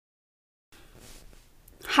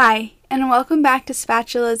Hi, and welcome back to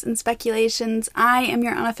Spatulas and Speculations. I am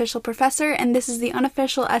your unofficial professor, and this is the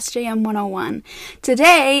unofficial SJM 101.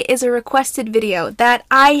 Today is a requested video that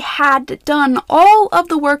I had done all of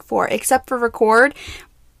the work for, except for record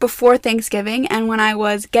before Thanksgiving, and when I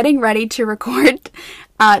was getting ready to record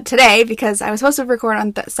today, because I was supposed to record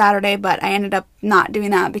on Saturday, but I ended up not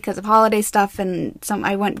doing that because of holiday stuff, and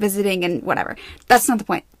I went visiting and whatever. That's not the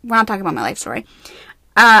point. We're not talking about my life story.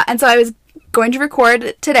 And so I was going to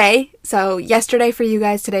record today, so yesterday for you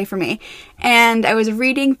guys, today for me, and I was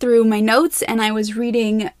reading through my notes, and I was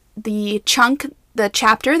reading the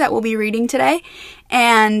chapter that we'll be reading today,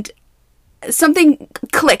 and something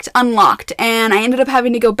clicked, unlocked, and I ended up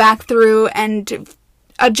having to go back through and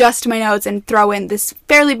adjust my notes and throw in this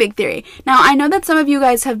fairly big theory. Now, I know that some of you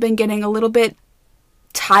guys have been getting a little bit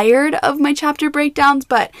tired of my chapter breakdowns,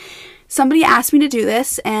 but somebody asked me to do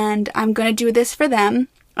this, and I'm going to do this for them.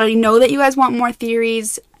 I know that you guys want more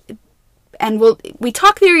theories, and we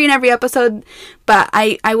talk theory in every episode, but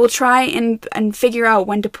I will try and figure out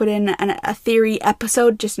when to put in a theory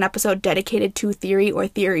episode, just an episode dedicated to theory or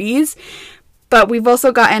theories. But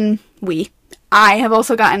I have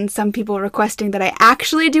also gotten some people requesting that I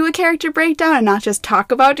actually do a character breakdown and not just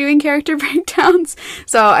talk about doing character breakdowns.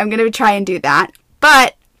 So I'm going to try and do that.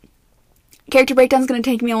 But character breakdown is going to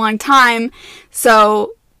take me a long time,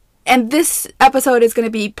 and this episode is going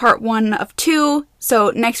to be part 1 of 2,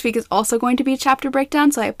 so next week is also going to be a chapter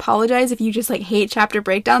breakdown, so I apologize if you just hate chapter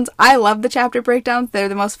breakdowns. I love the chapter breakdowns. They're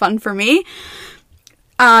the most fun for me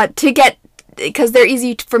because they're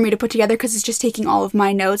easy for me to put together, because it's just taking all of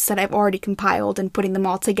my notes that I've already compiled and putting them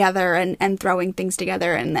all together and throwing things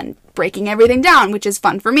together and then breaking everything down, which is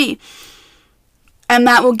fun for me. And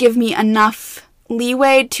that will give me enough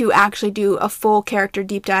leeway to actually do a full character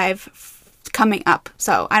deep dive coming up.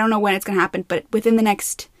 So I don't know when it's going to happen, but within the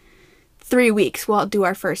next 3 weeks we'll do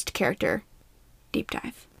our first character deep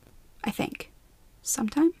dive, I think.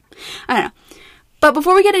 Sometime? I don't know. But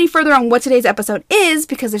before we get any further on what today's episode is,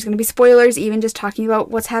 because there's going to be spoilers even just talking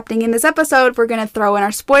about what's happening in this episode, we're going to throw in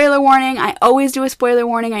our spoiler warning. I always do a spoiler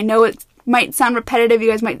warning. I know it might sound repetitive.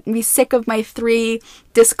 You guys might be sick of my 3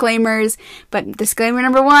 disclaimers, but disclaimer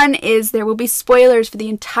number 1 is there will be spoilers for the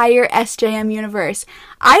entire SJM universe.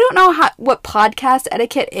 I don't know what podcast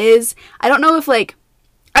etiquette is. I don't know if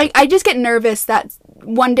I just get nervous that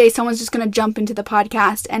one day someone's just going to jump into the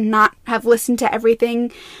podcast and not have listened to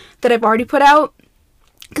everything that I've already put out.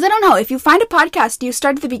 Because I don't know, if you find a podcast, do you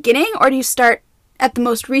start at the beginning or do you start at the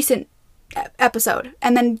most recent episode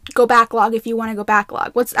and then go backlog if you want to go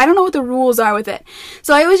backlog? I don't know what the rules are with it.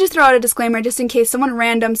 So I always just throw out a disclaimer just in case someone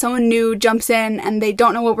new jumps in and they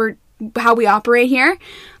don't know how we operate here.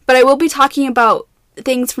 But I will be talking about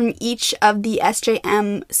things from each of the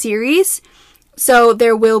SJM series. So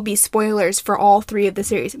there will be spoilers for all 3 of the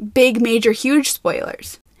series. Big, major, huge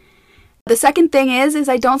spoilers. The second thing is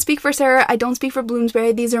I don't speak for Sarah, I don't speak for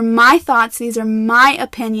Bloomsbury. These are my thoughts, these are my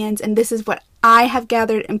opinions, and this is what I have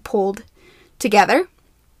gathered and pulled together.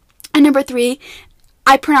 And number 3,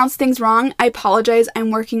 I pronounce things wrong. I apologize.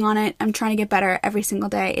 I'm working on it. I'm trying to get better every single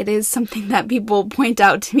day. It is something that people point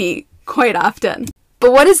out to me quite often.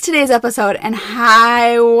 But what is today's episode and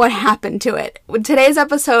what happened to it? Today's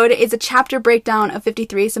episode is a chapter breakdown of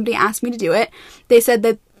 53. Somebody asked me to do it. They said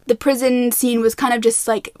that the prison scene was kind of just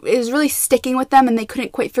it was really sticking with them, and they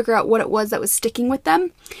couldn't quite figure out what it was that was sticking with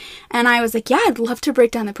them. And I was like, yeah, I'd love to break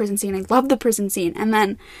down the prison scene. I love the prison scene. And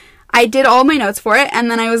then I did all my notes for it, and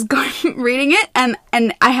then I was reading it, and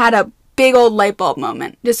I had a big old light bulb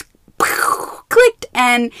moment. Just clicked,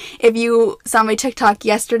 and if you saw my TikTok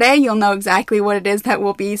yesterday, you'll know exactly what it is that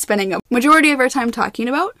we'll be spending a majority of our time talking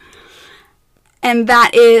about. And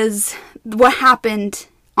that is what happened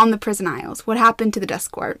on the prison aisles, what happened to the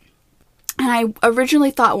desk court. And I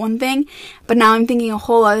originally thought one thing, but now I'm thinking a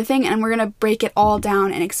whole other thing, and we're going to break it all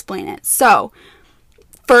down and explain it. So,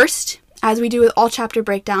 first, as we do with all chapter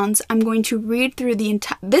breakdowns, I'm going to read through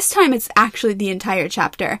this time it's actually the entire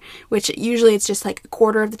chapter, which usually it's just a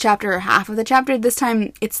quarter of the chapter or half of the chapter. This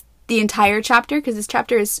time it's the entire chapter, because this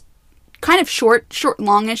chapter is kind of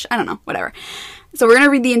longish, I don't know, whatever. So we're going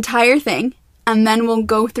to read the entire thing, and then we'll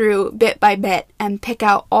go through bit by bit and pick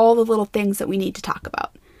out all the little things that we need to talk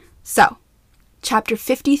about. So, chapter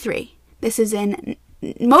 53. This is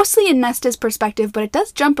mostly in Nesta's perspective, but it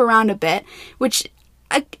does jump around a bit, which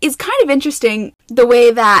is kind of interesting the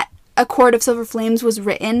way that A Court of Silver Flames was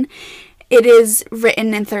written. It is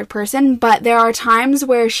written in third person, but there are times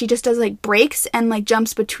where she just does breaks and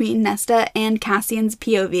jumps between Nesta and Cassian's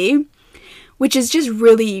POV, which is just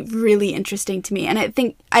really, really interesting to me. And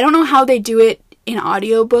I don't know how they do it in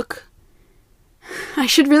audiobook I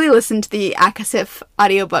should really listen to the Acosf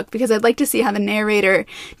audiobook because I'd like to see how the narrator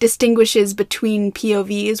distinguishes between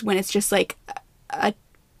POVs when it's just like a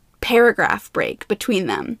paragraph break between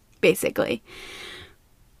them, basically.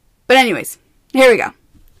 But anyways, here we go.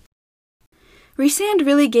 Rhysand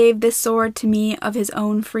really gave this sword to me of his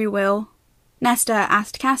own free will? Nesta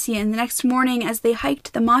asked Cassian the next morning as they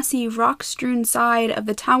hiked the mossy, rock-strewn side of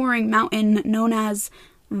the towering mountain known as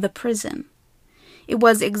the prison. It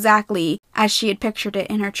was exactly as she had pictured it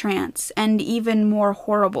in her trance, and even more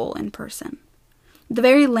horrible in person. The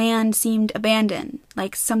very land seemed abandoned,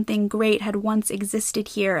 like something great had once existed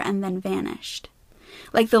here and then vanished.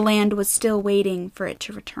 Like the land was still waiting for it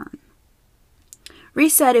to return.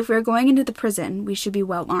 Rhys said if we were going into the prison, we should be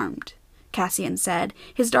well armed, Cassian said,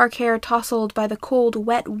 his dark hair tousled by the cold,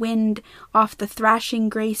 wet wind off the thrashing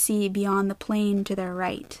gray sea beyond the plain to their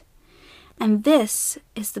right. And this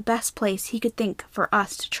is the best place he could think for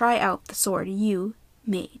us to try out the sword you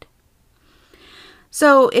made.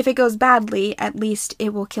 So, if it goes badly, at least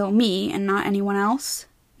it will kill me and not anyone else?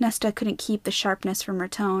 Nesta couldn't keep the sharpness from her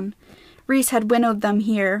tone. Rhys had winnowed them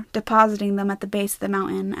here, depositing them at the base of the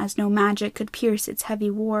mountain, as no magic could pierce its heavy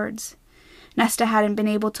wards. Nesta hadn't been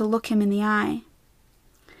able to look him in the eye.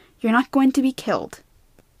 You're not going to be killed,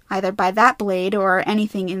 either by that blade or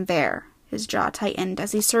anything in there. His jaw tightened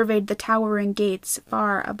as he surveyed the towering gates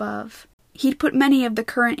far above. He'd put many of the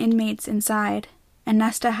current inmates inside, and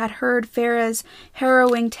Nesta had heard Farah's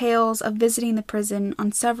harrowing tales of visiting the prison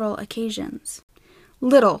on several occasions.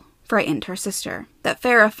 Little frightened her sister. That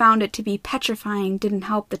Farah found it to be petrifying didn't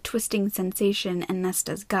help the twisting sensation in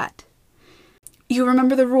Nesta's gut. You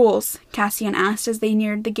remember the rules? Cassian asked as they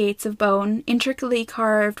neared the gates of bone, intricately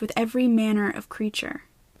carved with every manner of creature.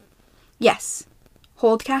 Yes.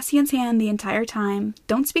 Hold Cassian's hand the entire time.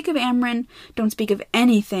 Don't speak of Amren. Don't speak of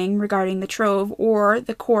anything regarding the trove, or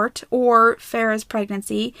the court, or Farah's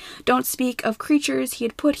pregnancy. Don't speak of creatures he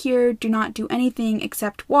had put here. Do not do anything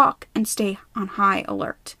except walk and stay on high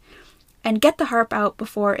alert. And get the harp out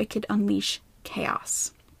before it could unleash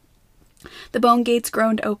chaos. The bone gates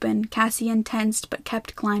groaned open. Cassian tensed but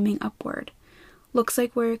kept climbing upward. Looks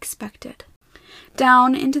like we're expected.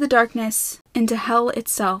 Down into the darkness, into hell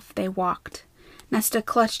itself they walked. Nesta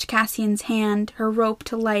clutched Cassian's hand, her rope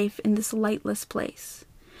to life in this lightless place.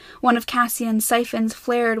 One of Cassian's siphons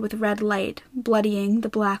flared with red light, bloodying the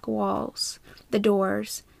black walls, the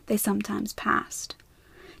doors they sometimes passed.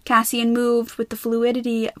 Cassian moved with the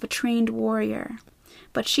fluidity of a trained warrior,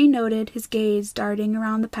 but she noted his gaze darting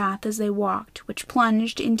around the path as they walked, which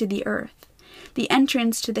plunged into the earth. The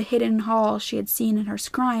entrance to the hidden hall she had seen in her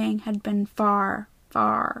scrying had been far,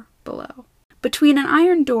 far below. Between an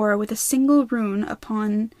iron door with a single rune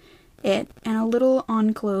upon it and a little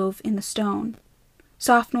enclave in the stone.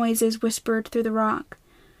 Soft noises whispered through the rock.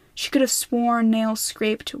 She could have sworn nails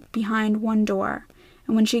scraped behind one door,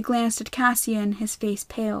 and when she glanced at Cassian, his face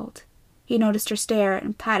paled. He noticed her stare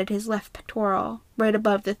and patted his left pectoral, right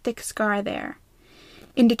above the thick scar there.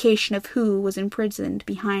 Indication of who was imprisoned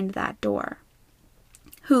behind that door.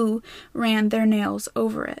 Who ran their nails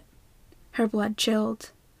over it. Her blood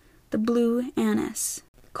chilled. The blue anise.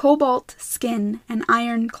 Cobalt skin and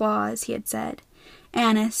iron claws, he had said.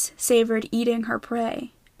 Anise savored eating her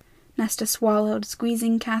prey. Nesta swallowed,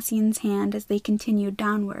 squeezing Cassian's hand as they continued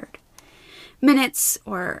downward. Minutes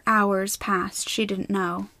or hours passed, she didn't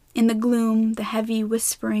know. In the gloom, the heavy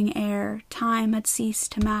whispering air, time had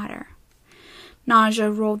ceased to matter.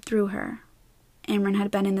 Nausea rolled through her. Amren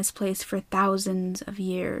had been in this place for thousands of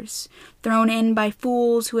years, thrown in by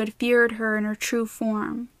fools who had feared her in her true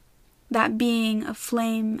form. That being of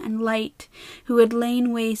flame and light who had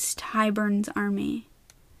lain waste Hybern's army.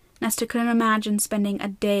 Nesta couldn't imagine spending a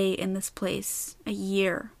day in this place, a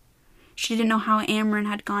year. She didn't know how Amren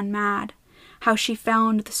had gone mad, how she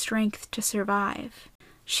found the strength to survive.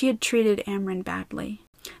 She had treated Amren badly.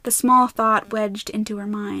 The small thought wedged into her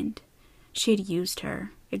mind. She had used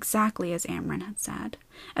her, exactly as Amren had said,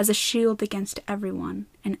 as a shield against everyone,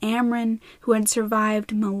 and Amren, who had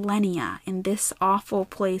survived millennia in this awful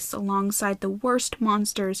place alongside the worst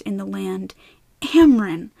monsters in the land,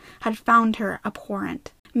 Amren had found her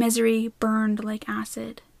abhorrent. Misery burned like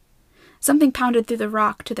acid. Something pounded through the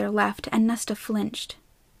rock to their left, and Nesta flinched.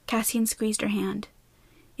 Cassian squeezed her hand.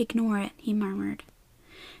 "Ignore it," he murmured.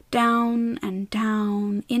 Down and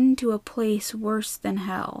down, into a place worse than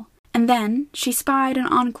hell. And then she spied an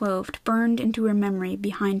enclave burned into her memory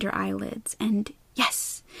behind her eyelids, and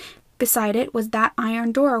yes, beside it was that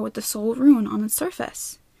iron door with the soul rune on its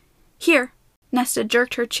surface. Here! Nesta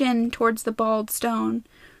jerked her chin towards the bald stone,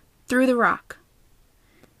 through the rock.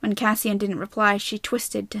 When Cassian didn't reply, she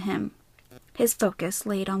twisted to him. His focus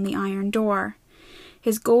laid on the iron door.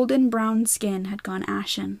 His golden brown skin had gone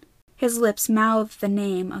ashen. His lips mouthed the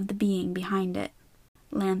name of the being behind it.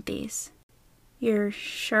 Lanthes. "You're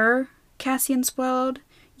sure?" Cassian swallowed.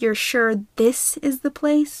 "You're sure this is the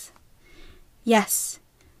place?" "Yes."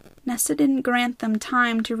 Nesta didn't grant them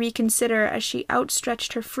time to reconsider as she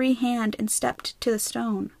outstretched her free hand and stepped to the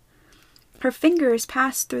stone. Her fingers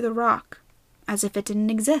passed through the rock, as if it didn't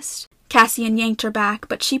exist. Cassian yanked her back,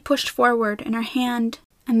 but she pushed forward, and her hand,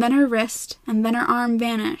 and then her wrist, and then her arm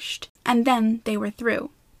vanished, and then they were through.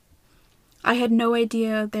 "I had no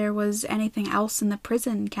idea there was anything else in the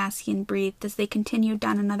prison," Cassian breathed as they continued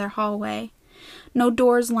down another hallway. No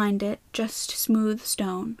doors lined it, just smooth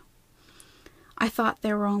stone. "I thought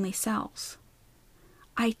there were only cells."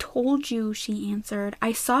 "I told you," she answered.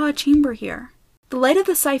 "I saw a chamber here." The light of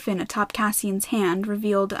the siphon atop Cassian's hand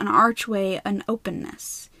revealed an archway and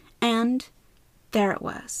openness, and there it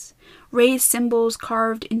was. Raised symbols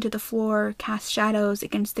carved into the floor cast shadows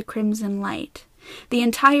against the crimson light. The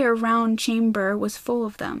entire round chamber was full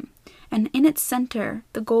of them, and in its center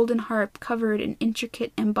the golden harp covered in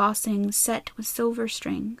intricate embossing set with silver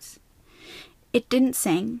strings. It didn't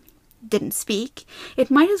sing, didn't speak.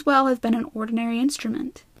 It might as well have been an ordinary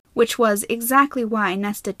instrument, which was exactly why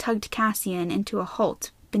Nesta tugged Cassian into a halt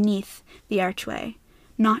beneath the archway,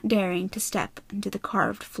 not daring to step into the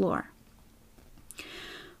carved floor.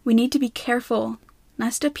 "We need to be careful."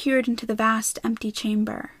 Nesta peered into the vast empty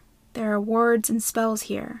chamber. "There are wards and spells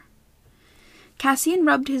here." Cassian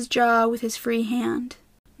rubbed his jaw with his free hand.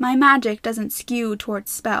 "My magic doesn't skew towards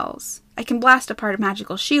spells. I can blast apart a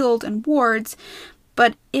magical shield and wards,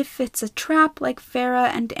 but if it's a trap like Farah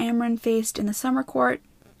and Amryn faced in the summer court,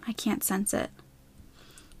 I can't sense it."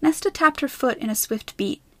 Nesta tapped her foot in a swift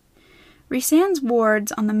beat. "Rhysand's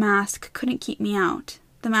wards on the mask couldn't keep me out.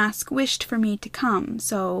 The mask wished for me to come,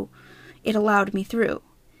 so it allowed me through.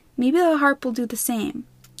 Maybe the harp will do the same.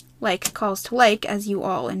 Like calls to like, as you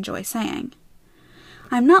all enjoy saying.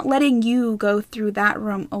 I'm not letting you go through that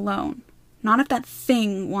room alone. Not if that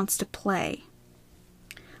thing wants to play."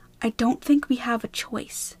 "I don't think we have a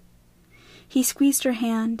choice." He squeezed her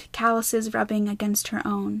hand, calluses rubbing against her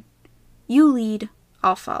own. "You lead,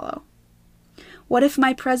 I'll follow. What if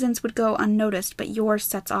my presence would go unnoticed, but yours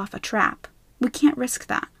sets off a trap? We can't risk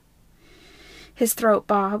that." His throat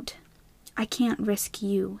bobbed. "I can't risk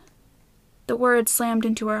you." The word slammed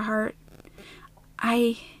into her heart.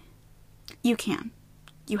 You can.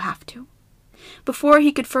 You have to." Before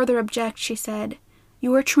he could further object, she said,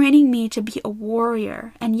 "You are training me to be a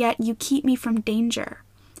warrior, and yet you keep me from danger.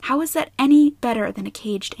 How is that any better than a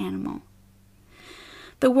caged animal?"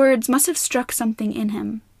 The words must have struck something in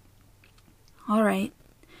him. "All right."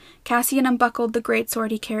 Cassian unbuckled the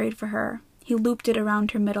greatsword he carried for her. He looped it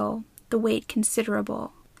around her middle, the weight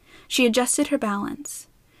considerable. She adjusted her balance.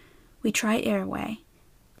 "We try airway,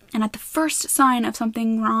 and at the first sign of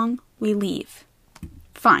something wrong, we leave."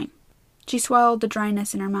 "Fine." She swallowed the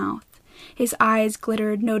dryness in her mouth. His eyes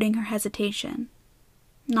glittered, noting her hesitation.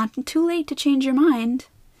 "Not too late to change your mind."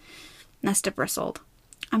 Nesta bristled.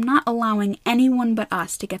 "I'm not allowing anyone but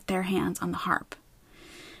us to get their hands on the harp."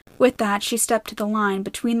 With that, she stepped to the line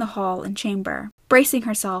between the hall and chamber. Bracing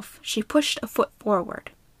herself, she pushed a foot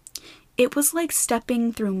forward. It was like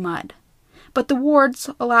stepping through mud, but the wards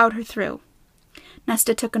allowed her through.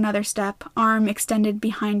 Nesta took another step, arm extended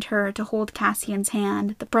behind her to hold Cassian's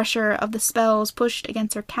hand. The pressure of the spells pushed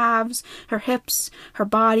against her calves, her hips, her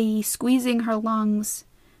body, squeezing her lungs.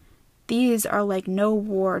 "These are like no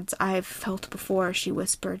wards I've felt before," she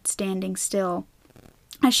whispered, standing still,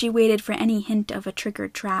 as she waited for any hint of a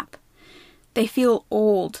triggered trap. "They feel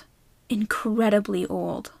old, incredibly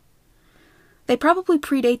old. They probably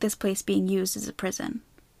predate this place being used as a prison."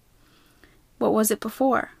 "What was it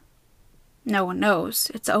before?" "No one knows.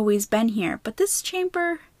 It's always been here. But this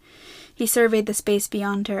chamber..." He surveyed the space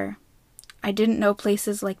beyond her. "I didn't know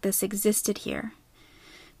places like this existed here.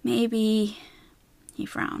 Maybe..." He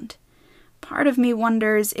frowned. "Part of me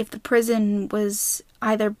wonders if the prison was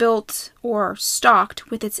either built or stocked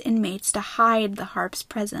with its inmates to hide the harp's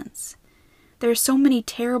presence. There are so many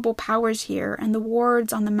terrible powers here, and the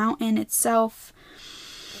wards on the mountain itself.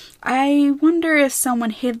 I wonder if someone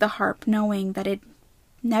hid the harp knowing that it'd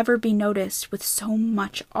never be noticed with so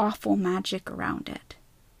much awful magic around it."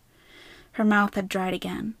 Her mouth had dried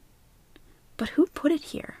again. "But who put it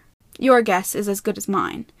here?" "Your guess is as good as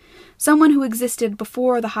mine. Someone who existed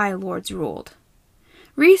before the High Lords ruled.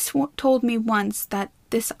 Rhys told me once that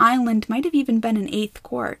this island might have even been an 8th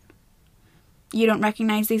court. You don't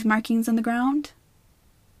recognize these markings on the ground?"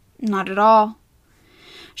 "Not at all."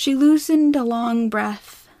 She loosened a long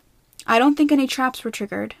breath. "I don't think any traps were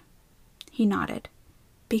triggered." He nodded.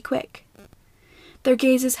 "Be quick." Their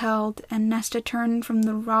gazes held, and Nesta turned from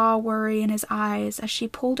the raw worry in his eyes as she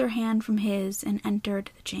pulled her hand from his and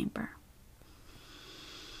entered the chamber.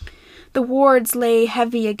 The wards lay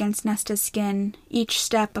heavy against Nesta's skin, each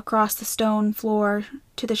step across the stone floor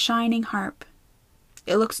to the shining harp.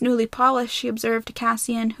 "It looks newly polished," she observed to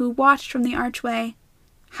Cassian, who watched from the archway.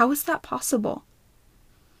 "How is that possible?"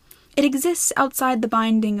 "It exists outside the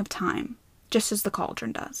binding of time, just as the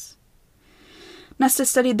cauldron does." Nesta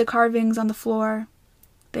studied the carvings on the floor.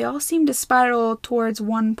 They all seemed to spiral towards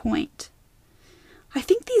one point. "I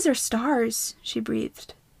think these are stars," she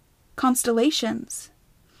breathed. "Constellations."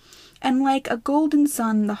 And like a golden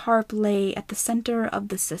sun, the harp lay at the center of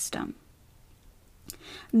the system.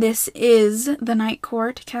 "This is the Night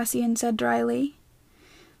Court," Cassian said dryly.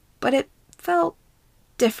 But it felt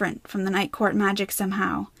different from the Night Court magic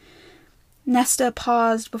somehow. Nesta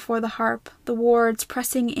paused before the harp, the wards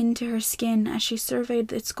pressing into her skin as she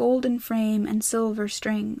surveyed its golden frame and silver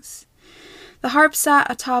strings. The harp sat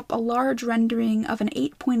atop a large rendering of an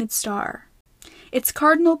 8-pointed star. Its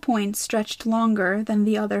cardinal points stretched longer than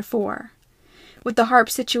the other 4, with the harp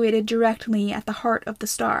situated directly at the heart of the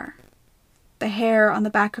star. The hair on the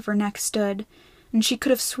back of her neck stood, and she could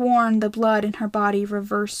have sworn the blood in her body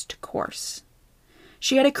reversed course.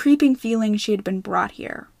 She had a creeping feeling she had been brought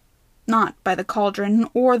here. Not by the cauldron,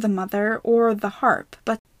 or the mother, or the harp,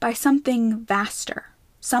 but by something vaster,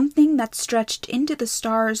 something that stretched into the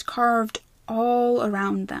stars carved all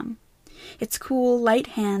around them. Its cool, light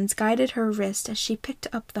hands guided her wrist as she picked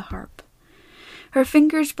up the harp. Her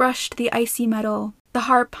fingers brushed the icy metal. The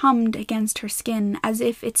harp hummed against her skin as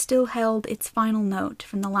if it still held its final note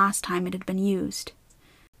from the last time it had been used.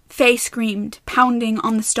 Faye screamed, pounding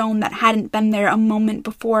on the stone that hadn't been there a moment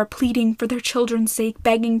before, pleading for their children's sake,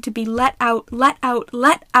 begging to be let out, let out,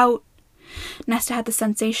 let out. Nesta had the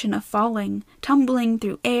sensation of falling, tumbling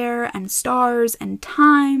through air and stars and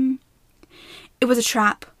time. It was a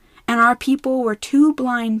trap, and our people were too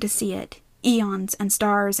blind to see it. Eons and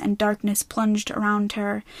stars and darkness plunged around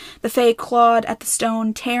her. The Fae clawed at the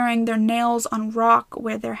stone, tearing their nails on rock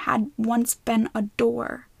where there had once been a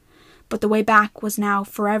door. But the way back was now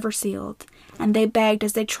forever sealed, and they begged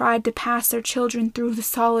as they tried to pass their children through the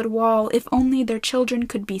solid wall, if only their children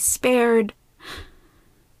could be spared.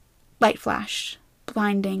 Light flashed,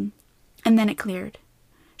 blinding, and then it cleared.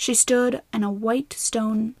 She stood in a white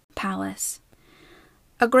stone palace,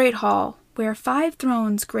 a great hall where 5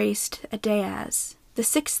 thrones graced a dais. The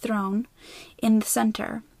 6th throne, in the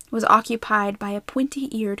center, was occupied by a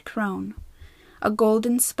pointy-eared crone. A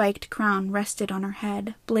golden spiked crown rested on her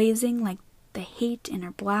head, blazing like the hate in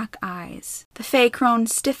her black eyes. The Fae crone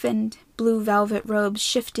stiffened, blue velvet robes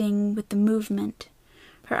shifting with the movement.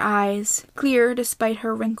 Her eyes, clear despite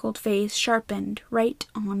her wrinkled face, sharpened right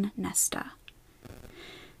on Nesta.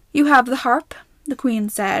 "You have the harp," the queen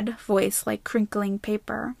said, voice like crinkling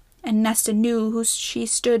paper, and Nesta knew who she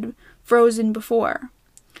stood frozen before.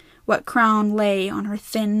 What crown lay on her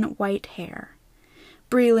thin white hair.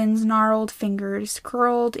 Breelin's gnarled fingers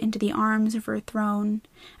curled into the arms of her throne,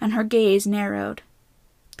 and her gaze narrowed.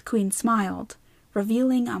 The queen smiled,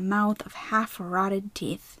 revealing a mouth of half-rotted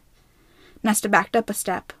teeth. Nesta backed up a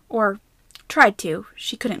step, or tried to.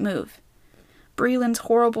 She couldn't move. Breelin's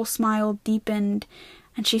horrible smile deepened,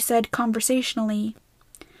 and she said conversationally,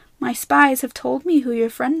 "My spies have told me who your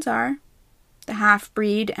friends are." The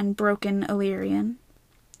half-breed and broken Illyrian.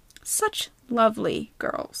 "Such lovely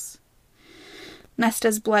girls."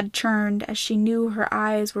 Nesta's blood churned as she knew her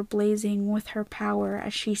eyes were blazing with her power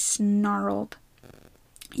as she snarled.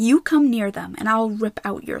 "You come near them, and I'll rip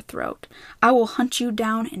out your throat. I will hunt you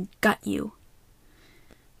down and gut you."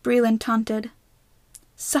 Breelin taunted.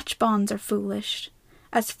 "Such bonds are foolish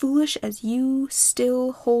as you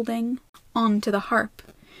still holding on to the harp,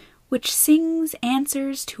 which sings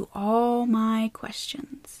answers to all my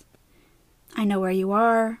questions. I know where you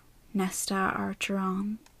are, Nesta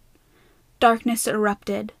Archeron." Darkness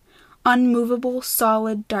erupted. Unmovable,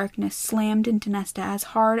 solid darkness slammed into Nesta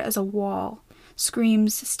as hard as a wall.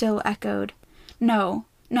 Screams still echoed. No,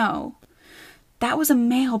 no. That was a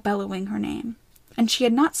male bellowing her name. And she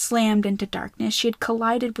had not slammed into darkness. She had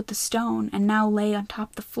collided with the stone and now lay on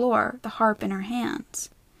top the floor, the harp in her hands.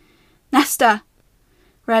 "Nesta!"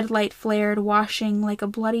 Red light flared, washing like a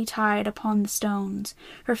bloody tide upon the stones,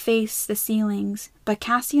 her face the ceilings, but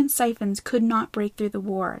Cassian's siphons could not break through the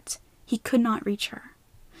wards. He could not reach her.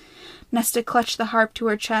 Nesta clutched the harp to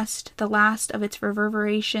her chest, the last of its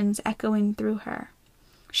reverberations echoing through her.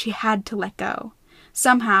 She had to let go.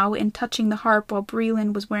 Somehow, in touching the harp while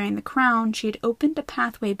Breelin was wearing the crown, she had opened a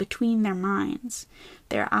pathway between their minds,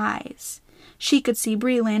 their eyes. She could see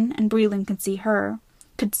Breelin, and Breelin could see her,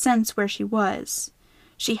 could sense where she was.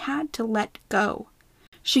 She had to let go.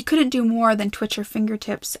 She couldn't do more than twitch her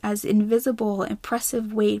fingertips as invisible,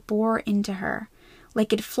 oppressive weight bore into her,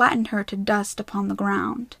 like it flattened her to dust upon the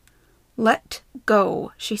ground. Let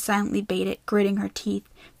go, she silently bade it, gritting her teeth,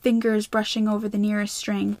 fingers brushing over the nearest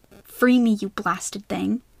string. Free me, you blasted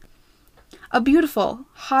thing. A beautiful,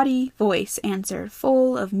 haughty voice answered,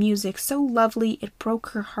 full of music so lovely it broke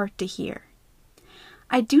her heart to hear.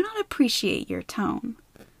 I do not appreciate your tone.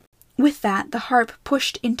 With that, the harp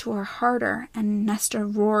pushed into her harder, and Nesta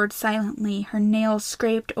roared silently, her nails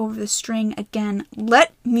scraped over the string again.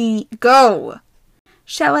 Let me go!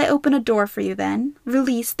 Shall I open a door for you, then?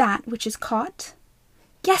 Release that which is caught?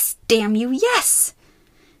 Yes, damn you, yes!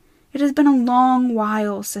 It has been a long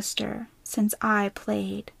while, sister, since I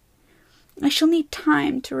played. I shall need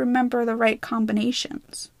time to remember the right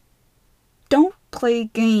combinations. Don't play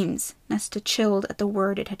games, Nesta chilled at the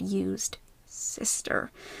word it had used.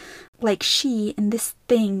 Sister. Like she and this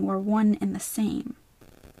thing were one and the same.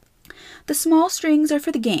 The small strings are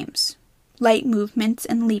for the games, light movements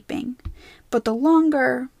and leaping, but the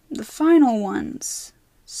longer, the final ones,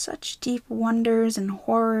 such deep wonders and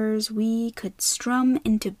horrors we could strum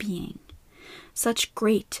into being. Such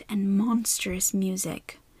great and monstrous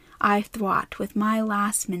music I thwart with my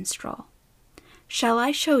last minstrel. Shall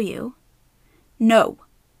I show you? No,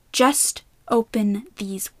 just open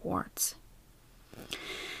these wards.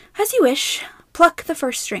 As you wish. Pluck the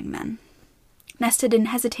first string, then. Nesta didn't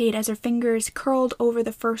hesitate as her fingers curled over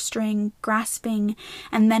the first string, grasping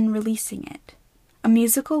and then releasing it. A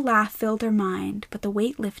musical laugh filled her mind, but the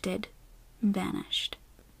weight lifted and vanished.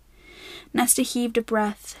 Nesta heaved a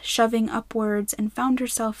breath, shoving upwards, and found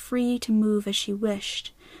herself free to move as she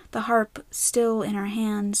wished, the harp still in her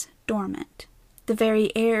hands, dormant. The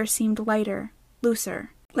very air seemed lighter,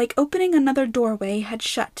 looser, like opening another doorway had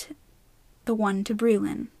shut the one to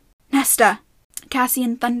Breland. Nesta!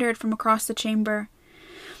 Cassian thundered from across the chamber.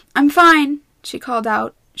 I'm fine, she called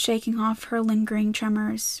out, shaking off her lingering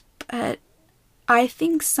tremors, but I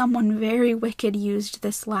think someone very wicked used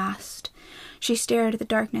this last. She stared at the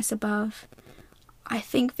darkness above. I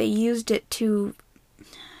think they used it to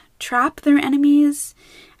trap their enemies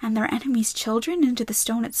and their enemies' children into the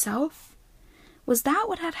stone itself. Was that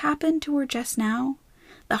what had happened to her just now?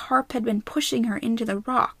 The harp had been pushing her into the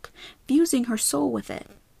rock, fusing her soul with it.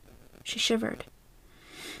 She shivered.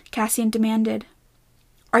 Cassian demanded,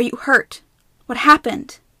 Are you hurt? What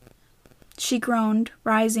happened? She groaned,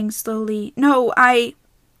 rising slowly. No, I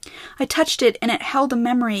touched it, and it held a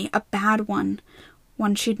memory, a bad one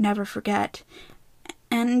she'd never forget.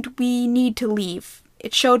 And we need to leave.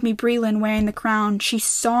 It showed me Breland wearing the crown. She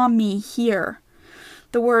saw me here.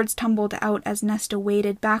 The words tumbled out as Nesta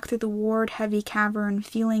waded back through the ward-heavy cavern,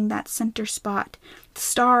 feeling that center spot, the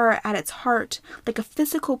star at its heart, like a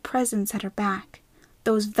physical presence at her back.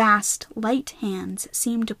 Those vast, light hands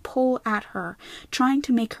seemed to pull at her, trying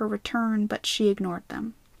to make her return, but she ignored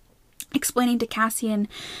them. Explaining to Cassian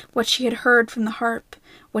what she had heard from the harp,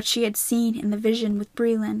 what she had seen in the vision with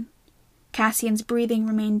Breland. Cassian's breathing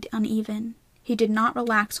remained uneven. He did not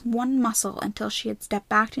relax one muscle until she had stepped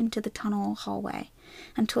back into the tunnel hallway,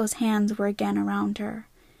 until his hands were again around her.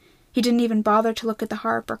 He didn't even bother to look at the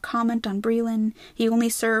harp or comment on Breland. He only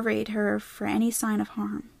surveyed her for any sign of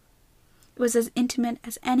harm. It was as intimate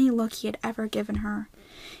as any look he had ever given her.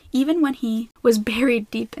 Even when he was buried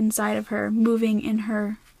deep inside of her, moving in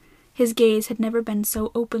her, his gaze had never been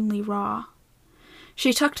so openly raw.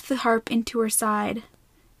 She tucked the harp into her side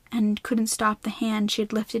and couldn't stop the hand she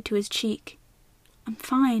had lifted to his cheek. I'm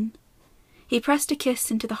fine. He pressed a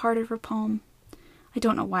kiss into the heart of her palm. I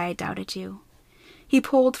don't know why I doubted you. He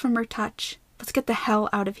pulled from her touch. Let's get the hell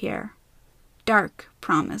out of here. Dark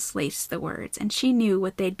promise laced the words, and she knew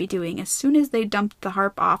what they'd be doing as soon as they dumped the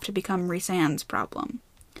harp off to become Rhysand's problem.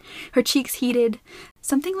 Her cheeks heated,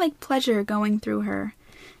 something like pleasure going through her,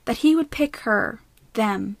 that he would pick her,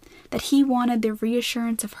 them, that he wanted the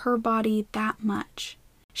reassurance of her body that much.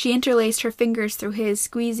 She interlaced her fingers through his,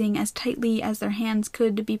 squeezing as tightly as their hands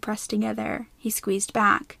could be pressed together. He squeezed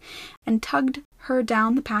back, and tugged her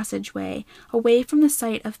down the passageway, away from the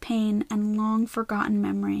sight of pain and long-forgotten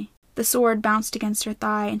memory. The sword bounced against her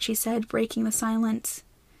thigh, and she said, breaking the silence,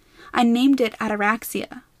 I named it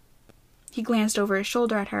Ataraxia. He glanced over his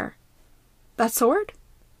shoulder at her. That sword?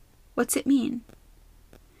 What's it mean?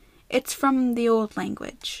 It's from the old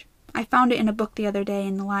language. I found it in a book the other day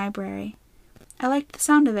in the library. I liked the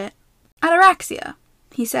sound of it. Ataraxia,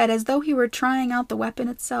 he said, as though he were trying out the weapon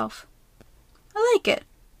itself. I like it.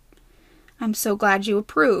 I'm so glad you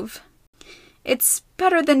approve. It's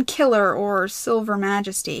better than Killer or Silver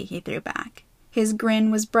Majesty, he threw back. His grin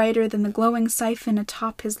was brighter than the glowing siphon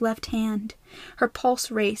atop his left hand. Her pulse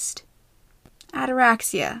raced.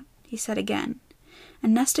 "Ataraxia," he said again,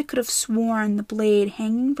 and Nesta could have sworn the blade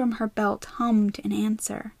hanging from her belt hummed in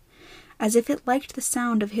answer, as if it liked the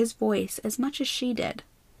sound of his voice as much as she did.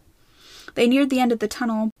 They neared the end of the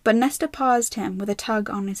tunnel, but Nesta paused him with a tug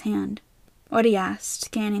on his hand. "What?" he asked,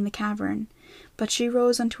 scanning the cavern, but she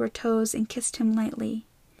rose onto her toes and kissed him lightly.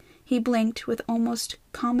 He blinked with almost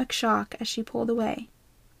comic shock as she pulled away.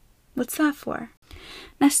 "What's that for?"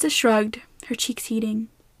 Nesta shrugged, her cheeks heating.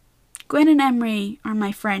 "Gwen and Emery are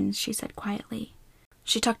my friends," she said quietly.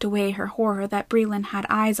 She tucked away her horror that Breland had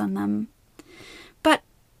eyes on them. "But,"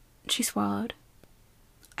 she swallowed,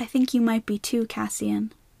 "I think you might be too,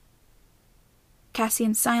 Cassian."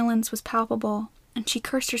 Cassian's silence was palpable, and she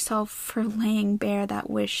cursed herself for laying bare that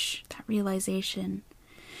wish, that realization.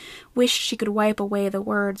 Wished she could wipe away the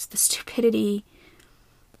words, the stupidity.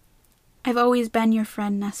 "I've always been your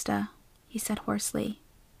friend, Nesta," he said hoarsely.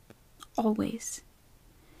 "Always."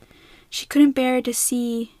 She couldn't bear to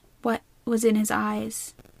see what was in his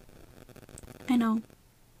eyes. "I know."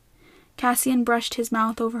 Cassian brushed his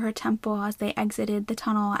mouth over her temple as they exited the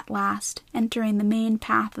tunnel at last, entering the main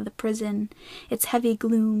path of the prison, its heavy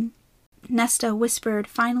gloom. Nesta whispered,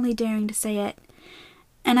 finally daring to say it.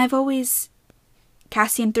 "And I've always—"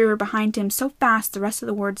 Cassian threw her behind him so fast the rest of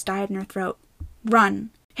the words died in her throat.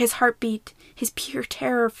 "Run!" His heartbeat, his pure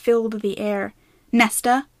terror filled the air.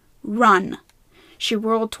 "Nesta, run!" She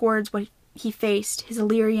whirled towards what he faced, his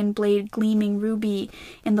Illyrian blade gleaming ruby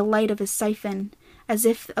in the light of his siphon, as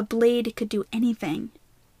if a blade could do anything.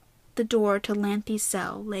 The door to Lanthe's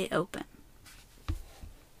cell lay open.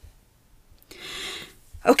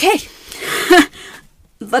 Okay.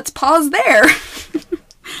 Let's pause there.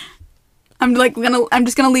 I'm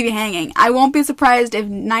just gonna leave you hanging. I won't be surprised if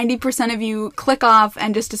 90% of you click off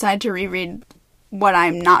and just decide to reread what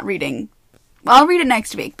I'm not reading. Well, I'll read it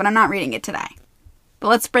next week, but I'm not reading it today. But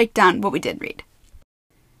let's break down what we did read.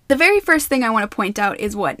 The very first thing I want to point out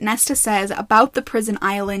is what Nesta says about the prison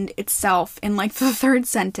island itself in the third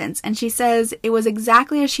sentence. And she says it was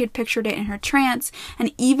exactly as she had pictured it in her trance,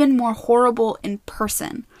 and even more horrible in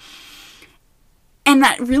person. And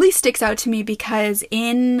that really sticks out to me because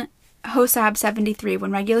in Hosab 73,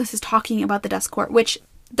 when Regulus is talking about the Dust Court, which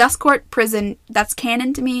Dust Court prison, that's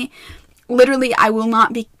canon to me. Literally, I will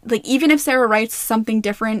not be, even if Sarah writes something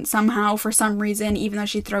different somehow, for some reason, even though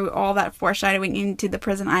she threw all that foreshadowing into the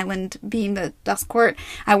prison island being the Dust Court,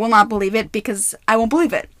 I will not believe it because I won't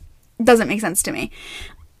believe it. It doesn't make sense to me.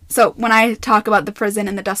 So when I talk about the prison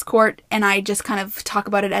and the Dust Court, and I just kind of talk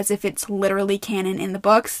about it as if it's literally canon in the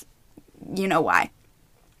books, you know why.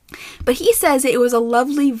 But he says it was a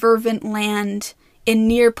lovely, verdant land in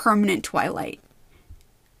near permanent twilight.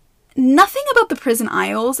 Nothing about the prison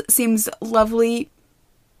isles seems lovely,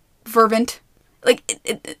 fervent.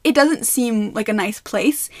 It doesn't seem like a nice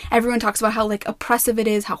place. Everyone talks about how, oppressive it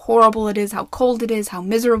is, how horrible it is, how cold it is, how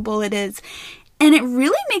miserable it is. And it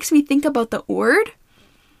really makes me think about the Ord.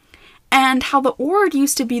 And how the Ord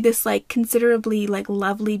used to be this, considerably,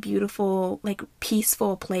 lovely, beautiful,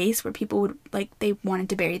 peaceful place where people would, they wanted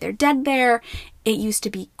to bury their dead there. It used to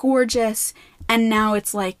be gorgeous. And now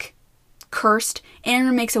it's, cursed.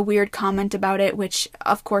 Anna makes a weird comment about it, which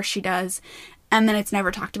of course she does, and then it's never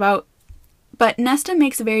talked about. But Nesta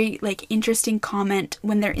makes a very interesting comment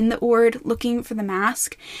when they're in the Ord looking for the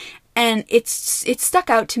mask, and it stuck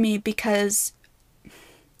out to me because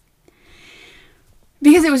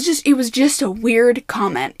it was just a weird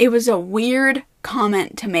comment. It was a weird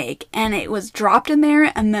comment to make, and it was dropped in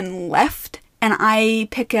there and then left, and I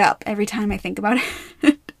pick it up every time I think about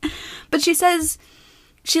it. But she says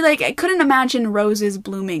I couldn't imagine roses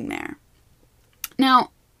blooming there.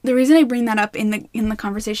 Now, the reason I bring that up in the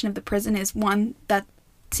conversation of the prison is one, that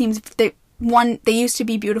seems they used to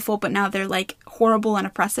be beautiful, but now they're horrible and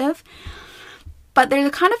oppressive. But there's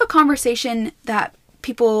a kind of a conversation that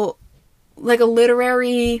people, a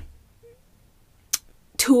literary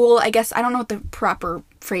tool, I guess, I don't know what the proper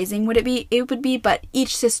phrasing would be, but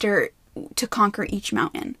each sister to conquer each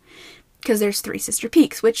mountain. Because there's 3 sister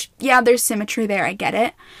peaks, which, yeah, there's symmetry there, I get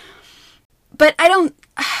it. But I don't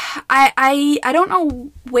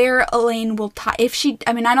know where Elaine will tie, I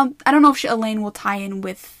don't know if Elaine will tie in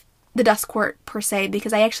with the Dust Court per se,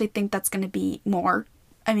 because I actually think that's going to be more.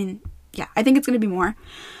 I think it's going to be more.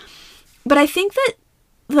 But I think that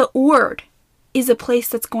the Ord is a place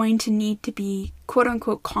that's going to need to be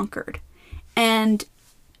quote-unquote conquered. And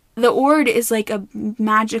the Ord is a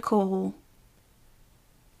magical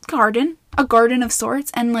a garden of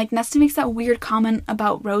sorts, and Nesta makes that weird comment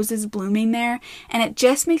about roses blooming there, and it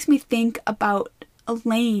just makes me think about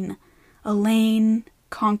Elaine Elaine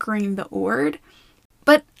conquering the Ord.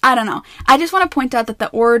 But I don't know. I just want to point out that the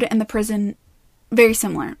Ord and the prison, very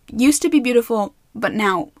similar. Used to be beautiful, but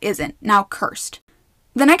now isn't. Now cursed.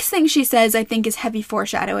 The next thing she says, I think, is heavy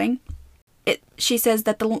foreshadowing. She says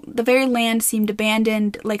that the very land seemed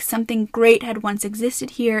abandoned, like something great had once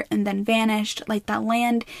existed here and then vanished, like that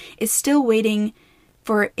land is still waiting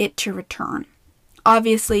for it to return.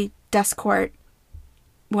 Obviously, Dust Court,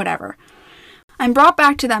 whatever. I'm brought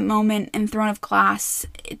back to that moment in Throne of Glass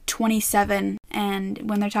 27, and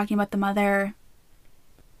when they're talking about the mother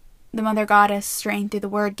goddess straying through the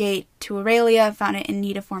word gate to Aurelia, found it in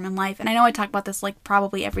need of form and life. And I know I talk about this like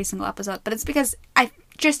probably every single episode, but it's because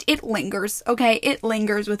it lingers, okay? It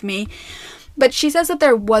lingers with me. But she says that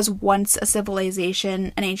there was once a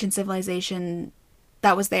civilization, an ancient civilization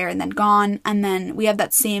that was there and then gone. And then we have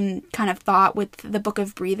that same kind of thought with the Book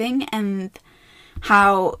of Breathing and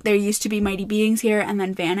how there used to be mighty beings here and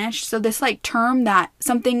then vanished. So this like term that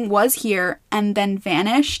something was here and then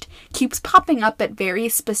vanished keeps popping up at very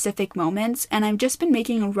specific moments, and I've just been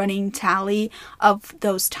making a running tally of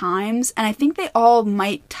those times, and I think they all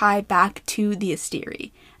might tie back to the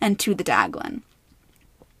Asteri and to the Daglan.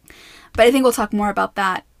 But I think we'll talk more about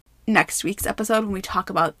that next week's episode when we talk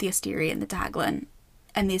about the Asteri and the Daglan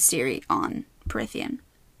and the Asteri on Prythian,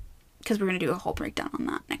 because we're going to do a whole breakdown on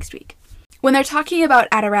that next week. When they're talking about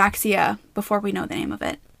Ataraxia, before we know the name of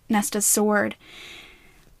it, Nesta's sword,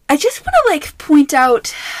 I just want to like point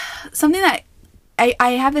out something that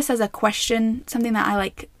I have this as a question, something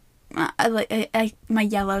that my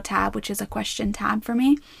yellow tab, which is a question tab for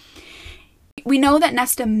me. We know that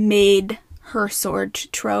Nesta made her sword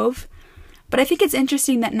trove, but I think it's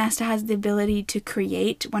interesting that Nesta has the ability to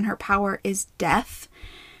create when her power is death.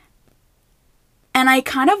 And I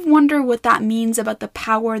kind of wonder what that means about the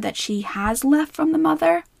power that she has left from the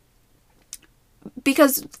mother.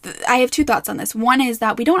 Because I have two thoughts on this. One is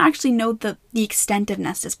that we don't actually know the extent of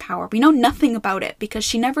Nesta's power. We know nothing about it because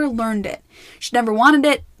she never learned it. She never wanted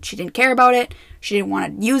it. She didn't care about it. She didn't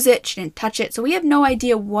want to use it. She didn't touch it. So we have no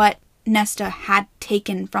idea what Nesta had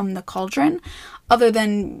taken from the cauldron, other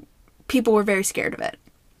than people were very scared of it.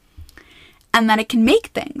 And that it can make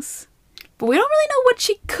things. But we don't really know what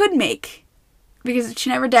she could make, because she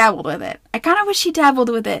never dabbled with it. I kind of wish she dabbled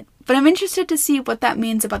with it, but I'm interested to see what that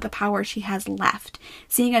means about the power she has left,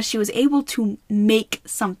 seeing as she was able to make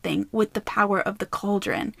something with the power of the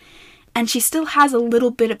cauldron, and she still has a little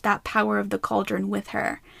bit of that power of the cauldron with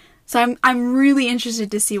her. So I'm really interested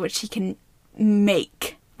to see what she can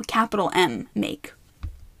make, capital M, make.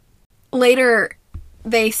 Later,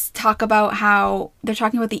 they talk about how they're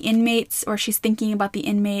talking about the inmates, or she's thinking about the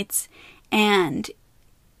inmates, and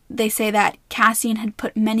they say that Cassian had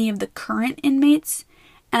put many of the current inmates,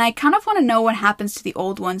 and I kind of want to know what happens to the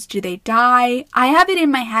old ones. Do they die? I have it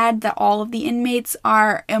in my head that all of the inmates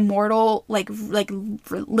are immortal, like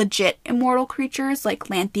legit immortal creatures, like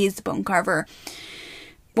Lanthes, the Bone Carver,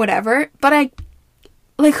 whatever. But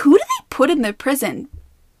who do they put in the prison?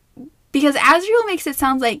 Because Azriel makes it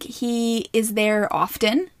sound like he is there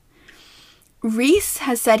often. Rhys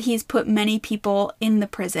has said he's put many people in the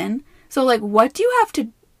prison. So, what do you have to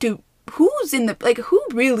do? Who's in the, who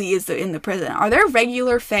really is in the prison? Are there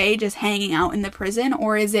regular Fae just hanging out in the prison?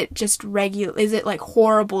 Or is it just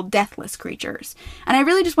horrible, deathless creatures? And I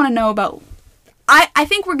really just want to know about, I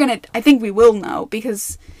think we will know,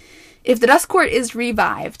 because if the Dust Court is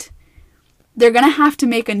revived, they're gonna have to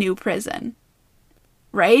make a new prison.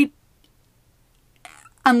 Right?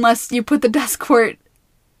 Unless you put the Dust Court,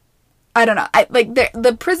 I don't know.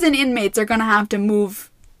 The prison inmates are gonna have to move.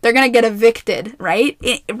 They're going to get evicted, right?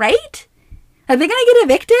 Right? Are they going to get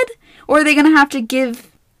evicted? Or are they going to have to give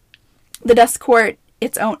the Dust Court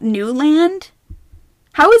its own new land?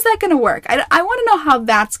 How is that going to work? I want to know how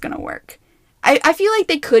that's going to work. I feel like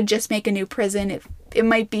they could just make a new prison. It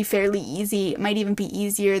might be fairly easy. It might even be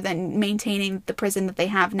easier than maintaining the prison that they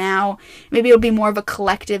have now. Maybe it'll be more of a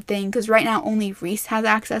collective thing, because right now only Rhys has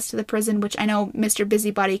access to the prison, which I know Mr.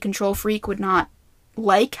 Busybody Control Freak would not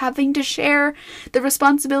like having to share the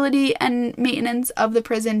responsibility and maintenance of the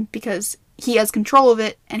prison, because he has control of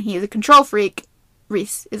it and he is a control freak.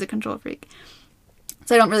 Rhys is a control freak.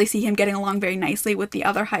 So I don't really see him getting along very nicely with the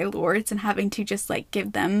other High Lords and having to just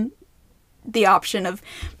give them the option of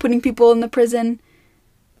putting people in the prison.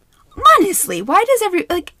 Honestly, why does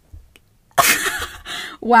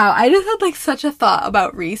wow, I just had such a thought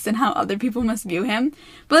about Rhys and how other people must view him.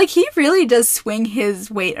 But he really does swing his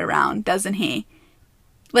weight around, doesn't he?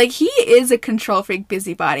 He is a control freak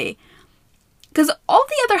busybody. Because all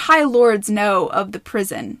the other High Lords know of the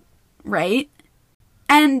prison, right?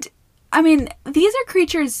 And, I mean, these are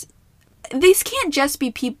creatures, these can't just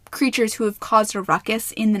be creatures who have caused a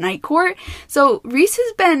ruckus in the Night Court. So Rhys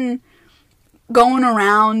has been going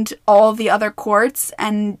around all the other courts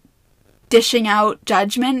and dishing out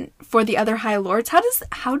judgment for the other High Lords.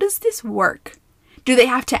 How does this work? Do they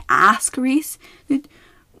have to ask Rhys?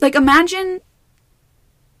 Like, imagine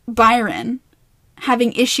Byron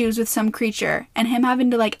having issues with some creature and him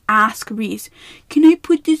having to, like, ask Rhys, can I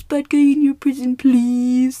put this bad guy in your prison,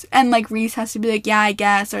 please? And, like, Rhys has to be like, yeah, I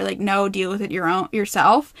guess, or like, no, deal with it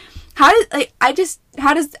yourself. Am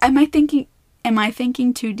I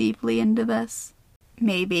thinking too deeply into this?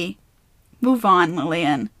 Maybe. Move on,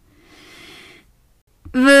 Lillian.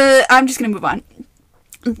 I'm just gonna move on.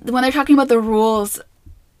 When they're talking about the rules,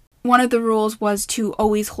 one of the rules was to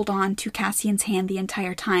always hold on to Cassian's hand the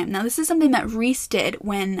entire time. Now, this is something that Rhys did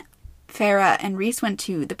when Farrah and Rhys went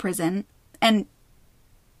to the prison, and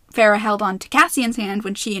Farrah held on to Cassian's hand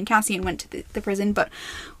when she and Cassian went to the prison, but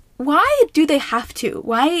why do they have to?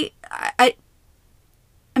 Why? I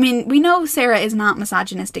mean, we know Sarah is not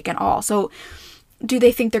misogynistic at all, so do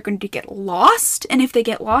they think they're going to get lost? And if they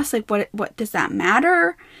get lost, like, what does that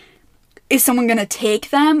matter? Is someone going to take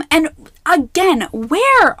them? And again,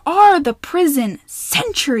 where are the prison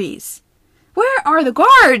sentries? Where are the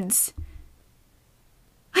guards?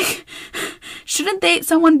 Like, shouldn't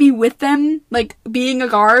someone be with them, like, being a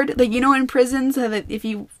guard? Like, you know, in prisons,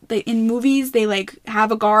 in movies, they, like,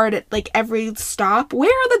 have a guard at, like, every stop. Where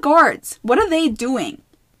are the guards? What are they doing?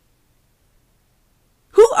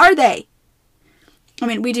 Who are they? I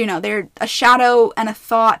mean, we do know they're a shadow and a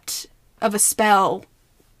thought of a spell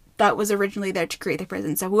that was originally there to create the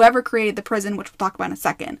prison. So whoever created the prison, which we'll talk about in a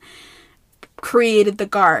second, created the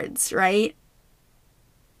guards, right?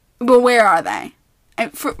 But where are they?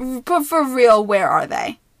 For real, where are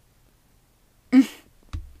they?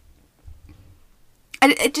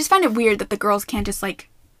 I just find it weird that the girls can't just, like,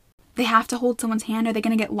 they have to hold someone's hand. Are they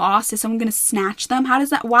going to get lost? Is someone going to snatch them? How does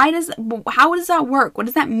that work? What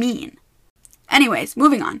does that mean? Anyways,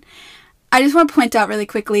 moving on. I just want to point out really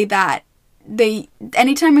quickly that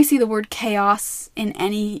anytime I see the word chaos in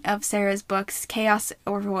any of Sarah's books, chaos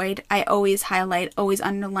or void, I always highlight, always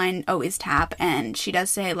underline, always tap, and she does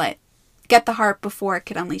say, like, get the heart before it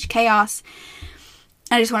could unleash chaos.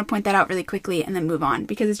 And I just want to point that out really quickly and then move on,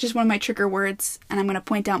 because it's just one of my trigger words, and I'm going to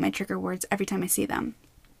point out my trigger words every time I see them.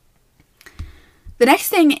 The next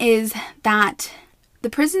thing is that the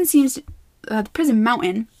prison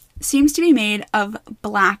mountain seems to be made of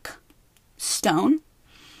black stone.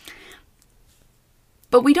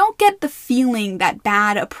 But we don't get the feeling, that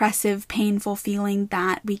bad, oppressive, painful feeling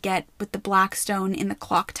that we get with the black stone in the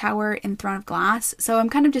clock tower in Throne of Glass. So I'm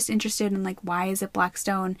kind of just interested in, like, why is it black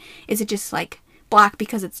stone? Is it just, like, black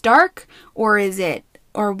because it's dark? Or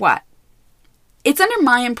what? It's under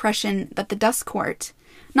my impression that the Dust Court,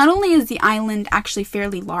 not only is the island actually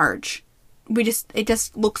fairly large, it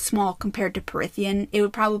just looks small compared to Perithian. It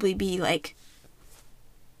would probably be, like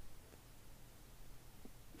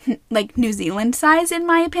New Zealand size, in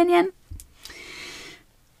my opinion.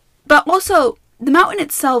 But also, the mountain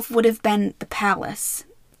itself would have been the palace,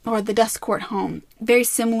 or the Dust Court home, very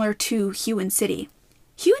similar to Huon City.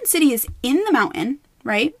 Huon City is in the mountain,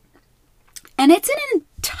 right? And it's an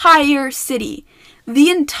entire city. The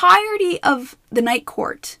entirety of the Night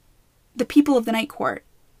Court, the people of the Night Court,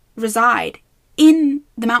 reside in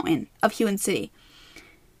the mountain of Huon City.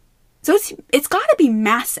 So it's got to be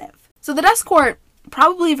massive. So the Dust Court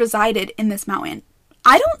probably resided in this mountain.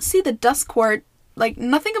 I don't see the Dust Court, like,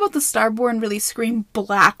 nothing about the Starborn really scream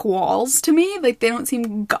black walls to me. Like, they don't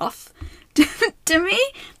seem goth to me.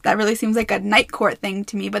 That really seems like a Night Court thing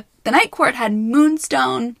to me. But the Night Court had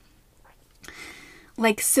moonstone,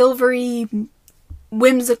 like, silvery,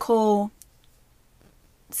 whimsical,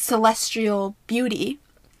 celestial beauty.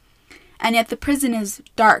 And yet the prison is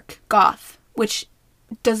dark, goth, which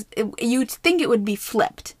you'd think it would be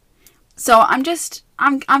flipped. So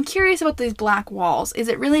I'm curious about these black walls. Is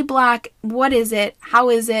it really black? What is it?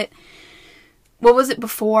 How is it? What was it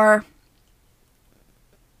before?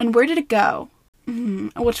 And where did it go?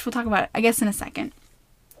 Which we'll talk about, I guess, in a second.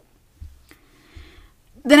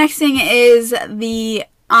 The next thing is the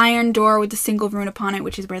iron door with the single rune upon it,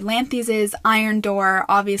 which is where Lanthes is. Iron door,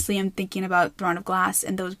 obviously I'm thinking about Throne of Glass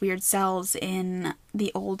and those weird cells in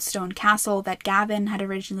the old stone castle that Gavin had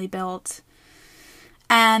originally built.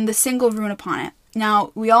 And the single rune upon it.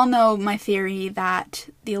 Now, we all know my theory that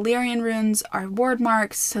the Illyrian runes are ward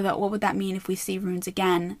marks, so that what would that mean if we see runes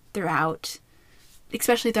again throughout,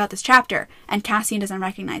 especially throughout this chapter, and Cassian doesn't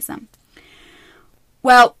recognize them?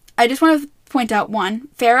 Well, I just want to point out, one,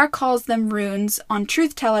 Farrah calls them runes on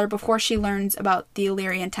Truth Teller before she learns about the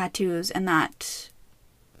Illyrian tattoos, and that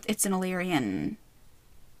it's an Illyrian,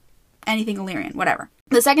 anything Illyrian, whatever.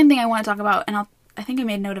 The second thing I want to talk about, and I think I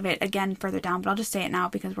made note of it again further down, but I'll just say it now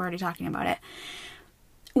because we're already talking about it.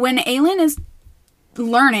 When Aylin's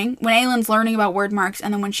learning about word marks,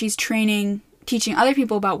 and then when she's teaching other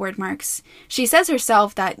people about word marks, she says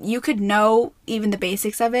herself that you could know even the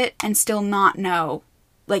basics of it and still not know.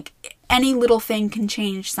 Like, any little thing can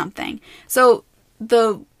change something. So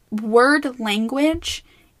the word language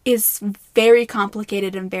is very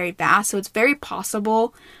complicated and very vast, so it's very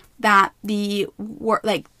possible that the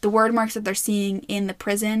word marks that they're seeing in the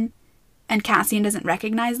prison and Cassian doesn't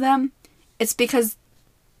recognize them, it's because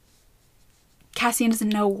Cassian doesn't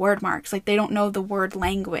know word marks. Like, they don't know the word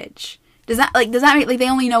language. Does that mean, like, they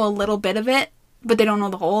only know a little bit of it, but they don't know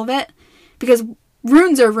the whole of it? Because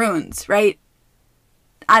runes are runes, right?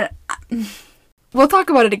 We'll talk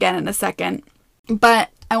about it again in a second.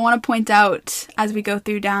 But I want to point out, as we go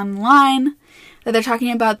through down the line, that they're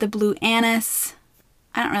talking about the blue anise.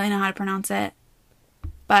 I don't really know how to pronounce it.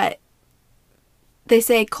 But they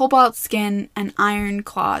say cobalt skin and iron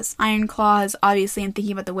claws. Iron claws, obviously, I'm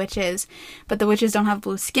thinking about the witches. But the witches don't have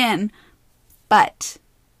blue skin. But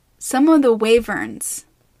some of the wyverns,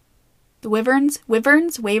 I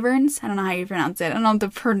don't know how you pronounce it. I don't know what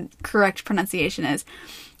the correct pronunciation is,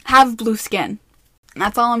 have blue skin.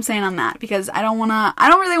 That's all I'm saying on that, because I don't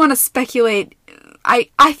really want to speculate.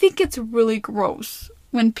 I think it's really gross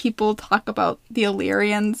when people talk about the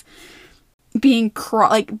Illyrians being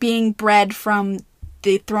bred from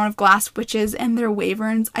the Throne of Glass witches and their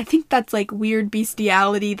wyverns. I think that's like weird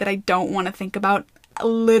bestiality that I don't want to think about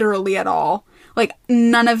literally at all. Like,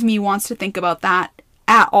 none of me wants to think about that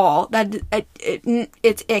at all.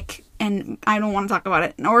 It's ick, and I don't want to talk about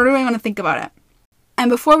it, nor do I want to think about it. And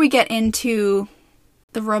before we get into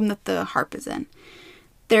the room that the harp is in,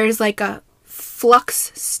 there's like a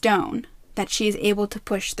flux stone that she is able to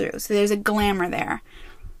push through. So there's a glamour there.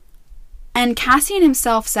 And Cassian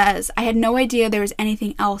himself says, I had no idea there was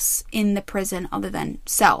anything else in the prison other than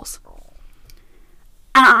cells.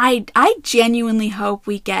 And I genuinely hope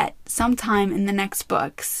we get sometime in the next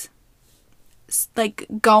books, like,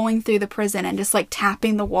 going through the prison and just, like,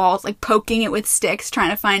 tapping the walls, like, poking it with sticks, trying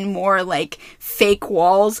to find more, like, fake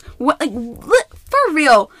walls. What, like, for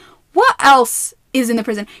real, what else is in the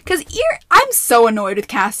prison? Because I'm so annoyed with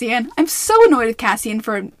Cassian. I'm so annoyed with Cassian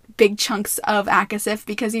for big chunks of Acosf,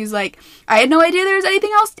 because he's like, I had no idea there was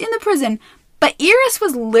anything else in the prison. But Iris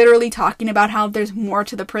was literally talking about how there's more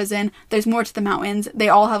to the prison, there's more to the mountains, they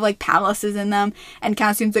all have, like, palaces in them, and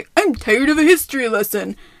Cassian's like, I'm tired of a history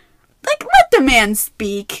lesson. Like, let the man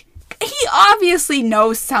speak. He obviously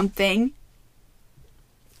knows something.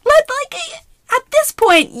 At this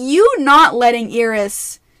point, you not letting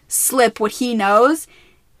Iris slip what he knows,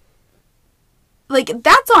 like,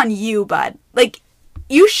 that's on you, bud. Like,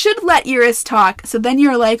 you should let Iris talk, so then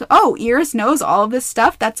you're like, oh, Iris knows all of this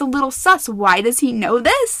stuff? That's a little sus. Why does he know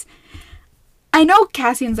this? I know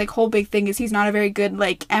Cassian's, like, whole big thing is he's not a very good,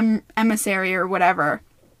 like, emissary or whatever.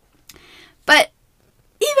 But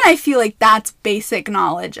even I feel like that's basic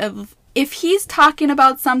knowledge of, if he's talking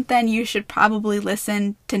about something, you should probably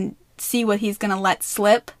listen to see what he's gonna let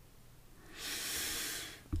slip.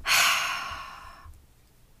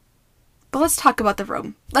 But let's talk about the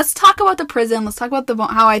room. Let's talk about the prison. Let's talk about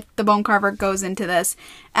the bone carver goes into this,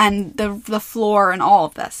 and the floor and all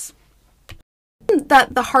of this.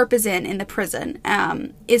 That the harp is in the prison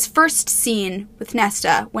is first seen with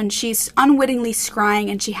Nesta when she's unwittingly scrying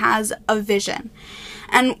and she has a vision.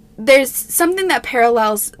 And there's something that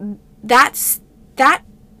parallels that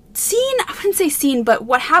scene, I wouldn't say scene, but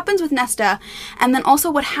what happens with Nesta, and then also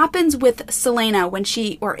what happens with Celaena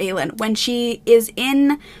Aelin, when she is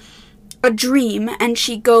in a dream and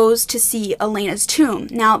she goes to see Elena's tomb.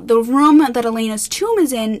 Now, the room that Elena's tomb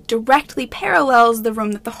is in directly parallels the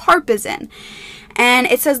room that the harp is in. And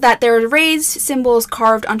it says that there are raised symbols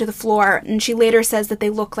carved onto the floor, and she later says that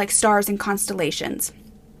they look like stars and constellations.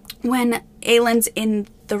 When Aelin's in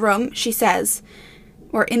the room, she says,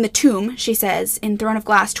 or in the tomb, she says, in Throne of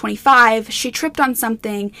Glass 25, she tripped on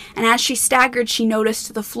something, and as she staggered, she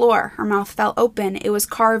noticed the floor. Her mouth fell open. It was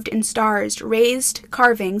carved in stars, raised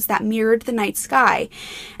carvings that mirrored the night sky,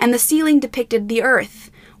 and the ceiling depicted the earth.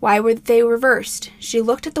 Why were they reversed? She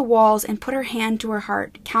looked at the walls and put her hand to her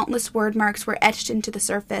heart. Countless word marks were etched into the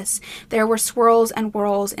surface. There were swirls and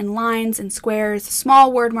whirls in lines and squares.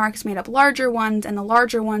 Small word marks made up larger ones, and the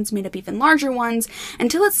larger ones made up even larger ones,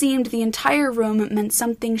 until it seemed the entire room meant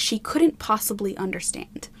something she couldn't possibly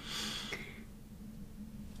understand.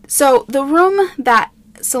 So, the room that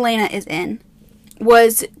Celaena is in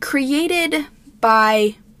was created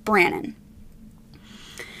by Brannon.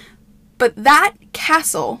 But that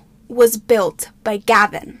castle was built by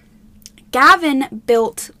Gavin. Gavin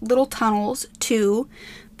built little tunnels to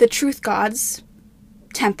the Truth God's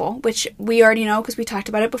temple, which we already know because we talked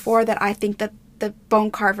about it before, that I think that the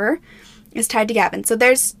bone carver is tied to Gavin. So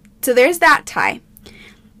there's that tie.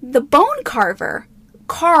 The bone carver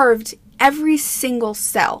carved every single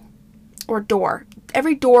cell or door.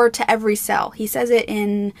 Every door to every cell. He says it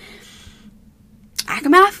in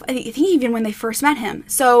Acosf, I think even when they first met him.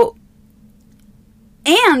 So,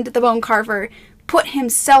 and the bone carver put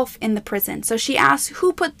himself in the prison. So she asks,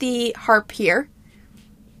 who put the harp here?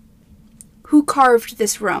 Who carved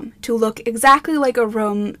this room to look exactly like a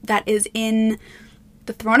room that is in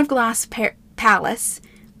the Throne of Glass palace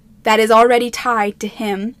that is already tied to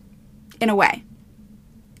him in a way?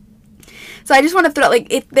 So I just want to throw,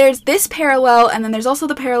 like, if there's this parallel, and then there's also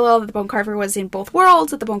the parallel that the bone carver was in both worlds,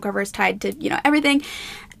 that the bone carver is tied to, you know, everything.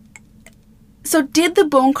 So did the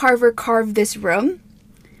bone carver carve this room?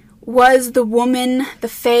 Was the woman, the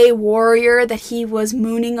Fae warrior that he was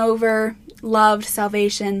mooning over, loved,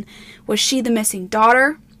 salvation, was she the missing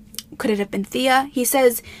daughter? Could it have been Thea? He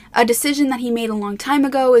says a decision that he made a long time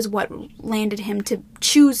ago is what landed him to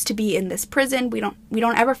choose to be in this prison. We don't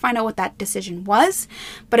ever find out what that decision was,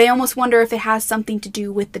 but I almost wonder if it has something to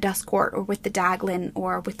do with the Dust Court or with the Daglin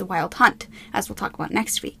or with the Wild Hunt, as we'll talk about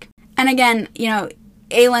next week. And again, you know,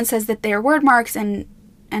 Aelin says that they're word marks, and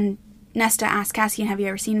Nesta asks Cassian, have you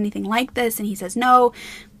ever seen anything like this? And he says no.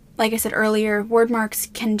 Like I said earlier, word marks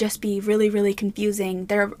can just be really, really confusing.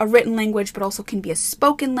 They're a written language, but also can be a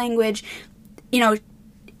spoken language. You know,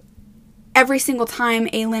 every single time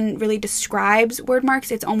Aelin really describes word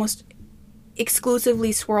marks, it's almost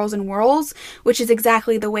exclusively swirls and whirls, which is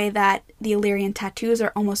exactly the way that the Illyrian tattoos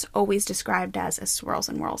are almost always described as swirls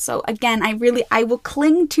and whirls. So again, I will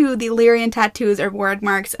cling to the Illyrian tattoos or word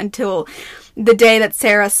marks until the day that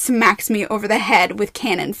Sarah smacks me over the head with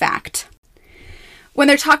canon fact. When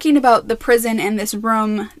they're talking about the prison and this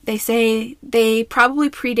room, they say they probably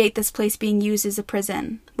predate this place being used as a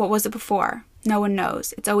prison. What was it before? No one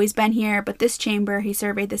knows. It's always been here, but this chamber, he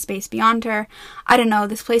surveyed the space beyond her. I don't know,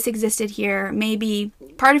 this place existed here. Maybe.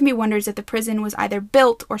 Part of me wonders if the prison was either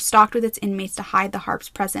built or stocked with its inmates to hide the harp's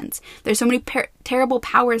presence. There's so many terrible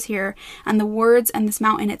powers here, and the words and this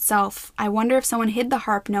mountain itself. I wonder if someone hid the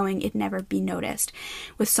harp knowing it'd never be noticed,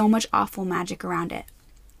 with so much awful magic around it.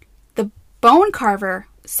 The bone carver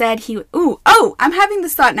said I'm having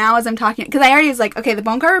this thought now as I'm talking, because I already was like, okay, the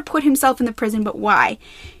bone carver put himself in the prison, but why?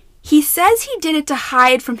 He says he did it to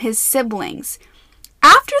hide from his siblings.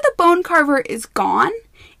 After the bone carver is gone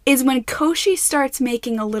is when Koshi starts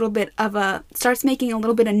making a little bit of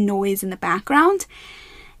noise in the background.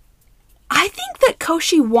 I think that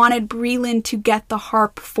Koshi wanted Breland to get the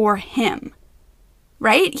harp for him.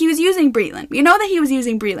 Right? He was using Breland. We know that he was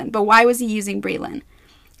using Breland, but why was he using Breland?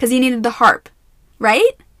 Because he needed the harp,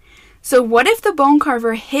 right? So what if the bone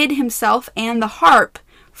carver hid himself and the harp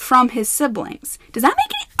from his siblings? Does that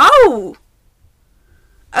make any...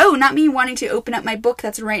 Oh, not me wanting to open up my book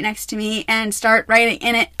that's right next to me and start writing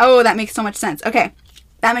in it. Oh, that makes so much sense. Okay,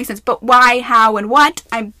 that makes sense. But why, how, and what?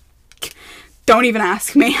 Don't even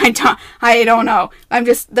ask me. I don't know.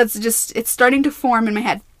 It's starting to form in my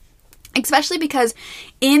head. Especially because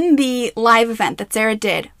in the live event that Sarah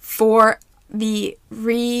did for the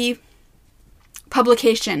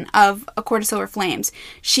publication of A Court of Silver Flames,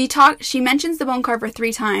 she mentions the bone carver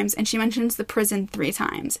 3 times, and she mentions the prison 3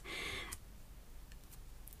 times.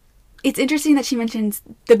 It's interesting that she mentions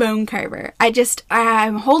the bone carver.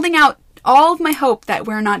 I'm holding out all of my hope that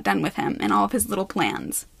we're not done with him and all of his little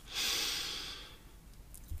plans.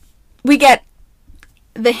 We get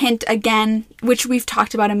the hint again, which we've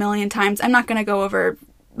talked about a million times. I'm not going to go over,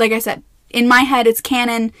 like I said, in my head it's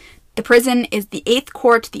canon. The prison is the 8th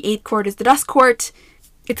court. The 8th court is the Dust Court.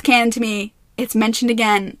 It's canon to me. It's mentioned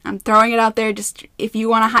again. I'm throwing it out there. Just if you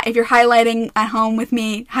want to, if you're highlighting at home with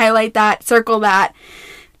me, highlight that, circle that.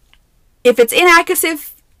 If it's in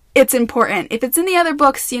Acosf, it's important. If it's in the other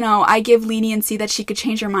books, I give leniency that she could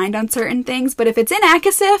change her mind on certain things. But if it's in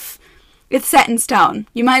Acosf, it's set in stone.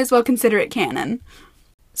 You might as well consider it canon.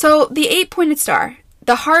 So the 8-pointed star.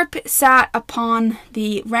 The harp sat upon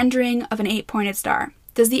the rendering of an 8-pointed star.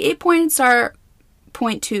 Does the 8-pointed star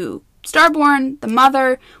point to Starborn, the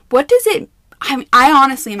mother? What does it... I'm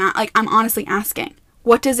honestly asking.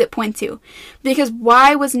 What does it point to? Because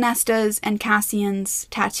why was Nesta's and Cassian's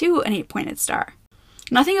tattoo an 8-pointed star?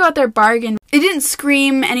 Nothing about their bargain. It didn't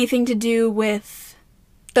scream anything to do with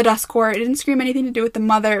the Dust Court. It didn't scream anything to do with the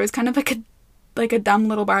mother. It was kind of like a dumb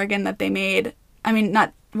little bargain that they made. I mean,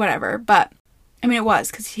 not whatever, but I mean, it was,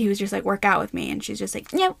 because he was just like, work out with me. And she's just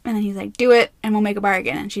like, yep. And then he's like, do it, and we'll make a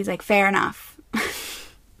bargain. And she's like, fair enough.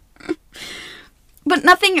 But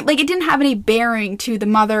nothing, like, it didn't have any bearing to the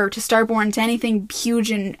mother, to Starborn, to anything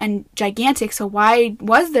huge and gigantic. So why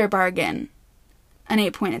was their bargain an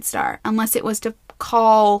 8-pointed star? Unless it was to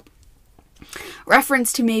call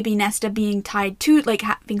reference to maybe Nesta being tied to, like,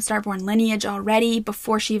 having Starborn lineage already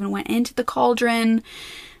before she even went into the cauldron.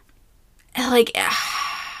 Like, I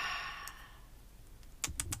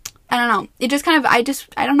don't know. It just kind of, I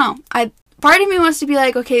don't know. Part of me wants to be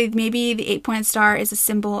like, okay, maybe the 8-pointed star is a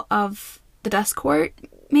symbol of the Dust Court,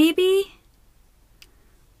 maybe?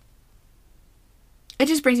 It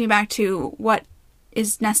just brings me back to, what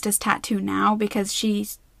is Nesta's tattoo now? Because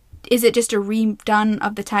is it just a redone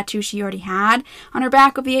of the tattoo she already had on her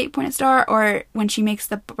back of the 8-pointed star? Or when she makes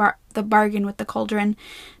the bargain with the cauldron,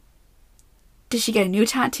 does she get a new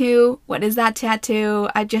tattoo? What is that tattoo?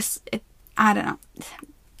 I don't know.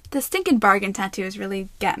 The stinking bargain tattoos really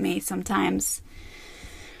get me sometimes.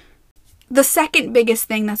 The second biggest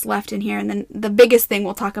thing that's left in here, and then the biggest thing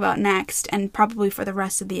we'll talk about next, and probably for the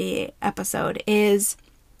rest of the episode, is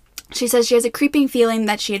she says she has a creeping feeling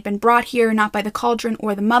that she had been brought here not by the cauldron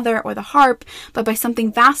or the mother or the harp, but by something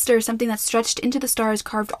vaster, something that stretched into the stars,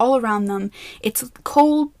 carved all around them. Its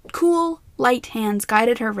cool, light hands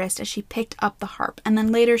guided her wrist as she picked up the harp. And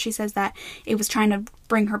then later she says that it was trying to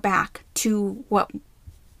bring her back to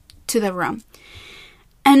the room.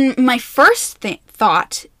 And my first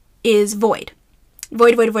thought is void.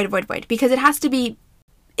 Void. Because it has to be,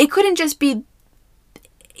 it couldn't just be,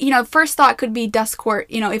 first thought could be Dust Court,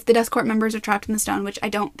 if the Dust Court members are trapped in the stone, which I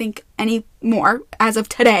don't think anymore. As of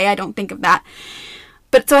today, I don't think of that.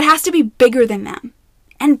 But so it has to be bigger than them.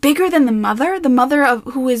 And bigger than the mother of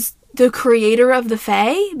who is the creator of the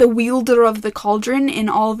Fae, the wielder of the cauldron in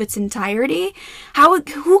all of its entirety.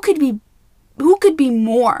 Who could be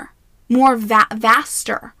more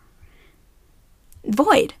vaster?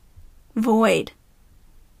 Void.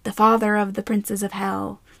 The father of the princes of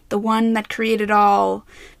hell. The one that created all.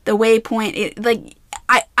 The waypoint.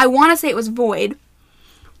 I want to say it was Void.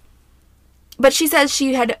 But she says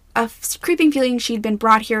she had a creeping feeling she'd been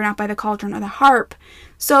brought here not by the cauldron or the harp.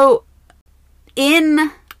 So,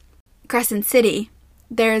 in Crescent City,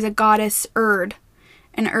 there is a goddess Erd.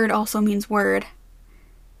 And Erd also means word.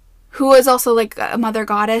 Who is also like a mother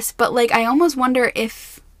goddess. But like, I almost wonder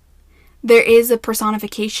if there is a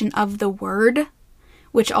personification of the word,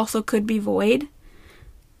 which also could be Void.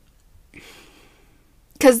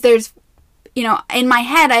 Because there's, in my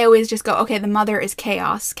head, I always just go, okay, the mother is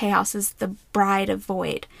Chaos. Chaos is the bride of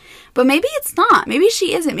Void. But maybe it's not. Maybe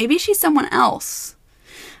she isn't. Maybe she's someone else.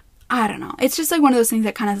 I don't know. It's just like one of those things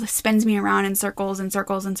that kind of spins me around in circles and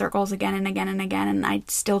circles and circles again and again and again, and I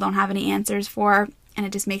still don't have any answers for, and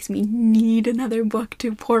it just makes me need another book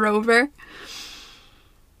to pour over.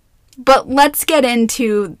 But let's get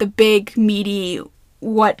into the big, meaty,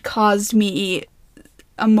 what caused me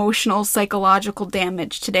emotional, psychological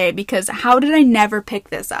damage today, because how did I never pick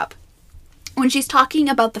this up? When she's talking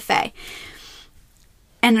about the Fae,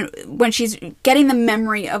 and when she's getting the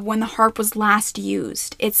memory of when the harp was last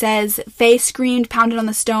used, it says, Fae screamed, pounded on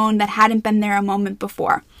the stone that hadn't been there a moment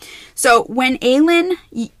before. So when Aelin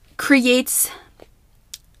creates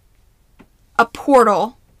a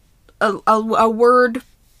portal, a word,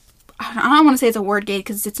 I don't want to say it's a word gate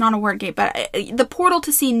because it's not a word gate, but the portal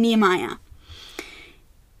to see Nehemiah.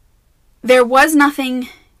 There was nothing.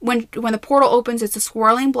 When the portal opens, it's a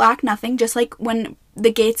swirling black nothing, just like when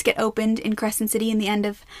the gates get opened in Crescent City in the end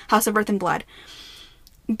of House of Earth and Blood.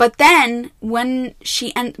 But then, when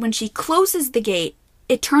she closes the gate,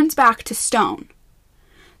 it turns back to stone.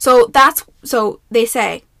 So they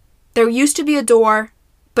say, there used to be a door,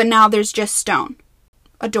 but now there's just stone.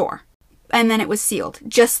 A door. And then it was sealed.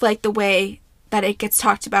 Just like the way that it gets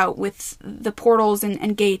talked about with the portals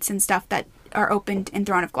and gates and stuff that are opened in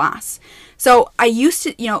Throne of Glass. So I used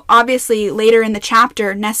to, obviously later in the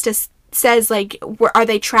chapter, Nesta says, like, are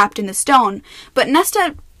they trapped in the stone? But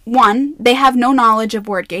Nesta, 1, they have no knowledge of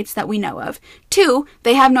word gates that we know of. 2,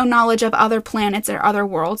 they have no knowledge of other planets or other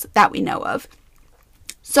worlds that we know of.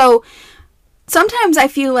 So sometimes I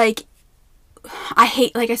feel like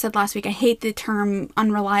like I said last week, I hate the term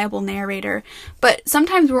unreliable narrator, but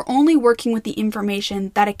sometimes we're only working with the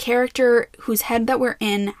information that a character whose head that we're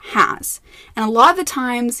in has. And a lot of the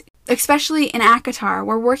times, especially in ACOTAR,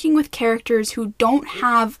 we're working with characters who don't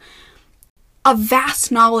have a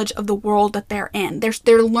vast knowledge of the world that they're in.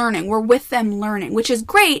 They're learning. We're with them learning, which is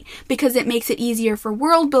great because it makes it easier for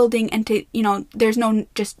world building and to, there's no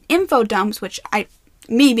just info dumps, which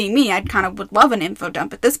me being me, I kind of would love an info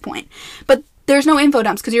dump at this point. But there's no info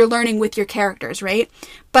dumps because you're learning with your characters, right?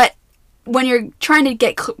 But when you're trying to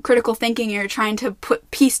get critical thinking, you're trying to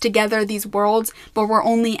piece together these worlds, but we're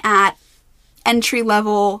only at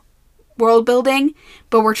entry-level world building,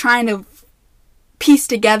 but we're trying to piece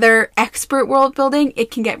together expert world building,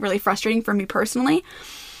 it can get really frustrating for me personally.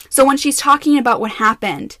 So when she's talking about what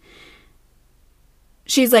happened,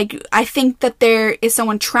 she's like, I think that there is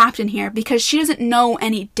someone trapped in here because she doesn't know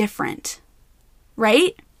any different,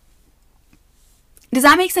 right? Does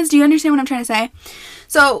that make sense? Do you understand what I'm trying to say?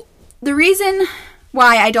 So the reason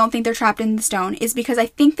why I don't think they're trapped in the stone is because I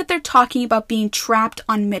think that they're talking about being trapped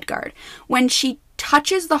on Midgard. When she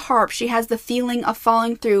touches the harp, she has the feeling of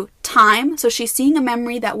falling through time. So she's seeing a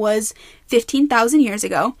memory that was 15,000 years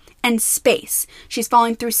ago, and space. She's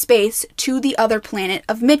falling through space to the other planet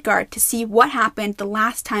of Midgard to see what happened the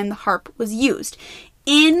last time the harp was used.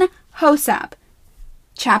 In Hosab,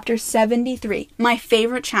 chapter 73, my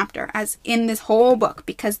favorite chapter as in this whole book,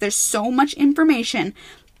 because there's so much information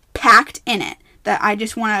packed in it that I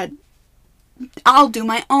just want to I'll do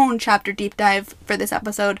my own chapter deep dive for this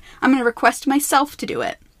episode. I'm going to request myself to do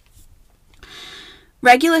it.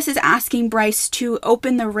 Regulus is asking Bryce to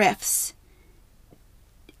open the rifts.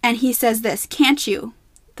 And he says this, can't you?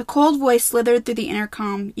 The cold voice slithered through the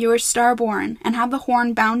intercom. You are starborn and have the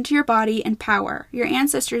horn bound to your body in power. Your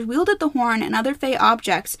ancestors wielded the horn and other fey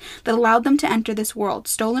objects that allowed them to enter this world,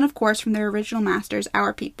 stolen of course from their original masters,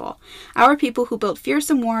 our people. Our people who built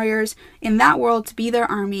fearsome warriors in that world to be their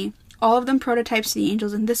army. All of them prototypes to the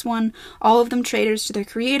angels in this one, all of them traitors to their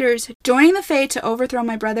creators, joining the Fae to overthrow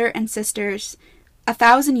my brother and sisters.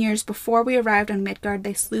 1,000 years before we arrived on Midgard,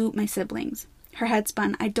 they slew my siblings. Her head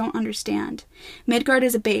spun. I don't understand. Midgard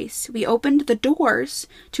is a base. We opened the doors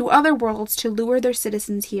to other worlds to lure their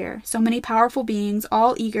citizens here. So many powerful beings,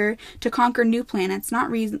 all eager to conquer new planets, not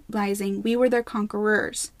realizing we were their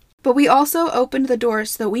conquerors. But we also opened the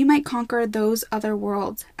doors so that we might conquer those other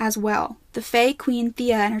worlds as well. The Fae Queen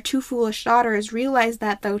Thea and her 2 foolish daughters realized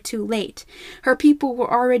that, though too late. Her people were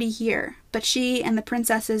already here, but she and the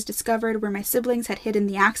princesses discovered where my siblings had hidden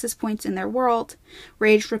the access points in their world.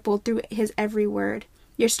 Rage rippled through his every word.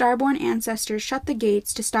 Your starborn ancestors shut the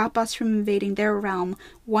gates to stop us from invading their realm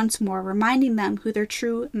once more, reminding them who their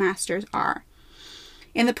true masters are.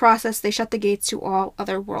 In the process, they shut the gates to all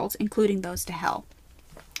other worlds, including those to hell.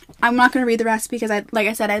 I'm not going to read the rest because, like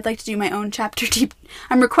I said, I'd like to do my own chapter deep.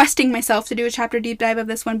 I'm requesting myself to do a chapter deep dive of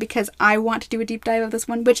this one because I want to do a deep dive of this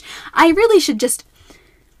one, which I really should just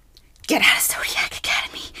get out of Zodiac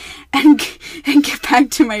Academy and get back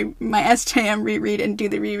to my SJM reread and do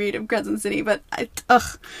the reread of Crescent City. But I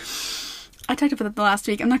talked about it the last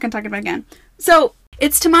week. I'm not going to talk about it again. So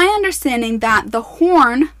it's to my understanding that the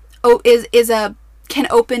horn can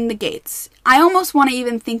open the gates. I almost want to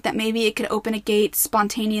even think that maybe it could open a gate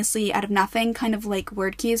spontaneously out of nothing, kind of like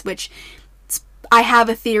word keys, which I have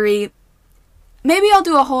a theory. Maybe I'll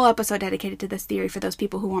do a whole episode dedicated to this theory for those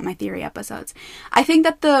people who want my theory episodes. I think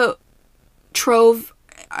that the trove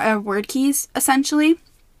are word keys, essentially.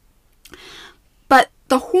 But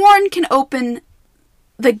the horn can open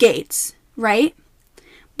the gates, right?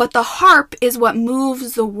 But the harp is what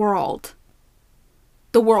moves the world.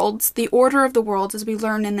 The order of the worlds, as we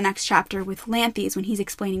learn in the next chapter with Lanthes when he's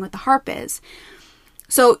explaining what the harp is.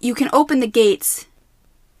 So you can open the gates,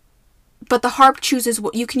 but the harp chooses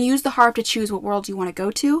you can use the harp to choose what world you want to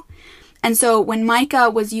go to. And so when Micah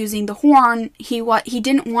was using the horn, he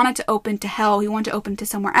didn't want it to open to hell. He wanted to open to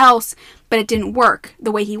somewhere else, but it didn't work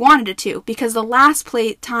the way he wanted it to because the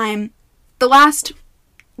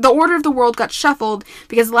order of the world got shuffled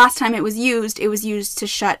because the last time it was used to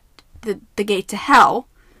shut the gate to hell,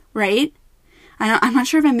 right? I'm not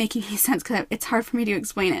sure if I'm making any sense because it's hard for me to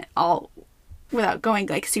explain it all without going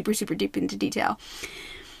like super, super deep into detail.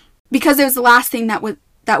 Because it was the last thing that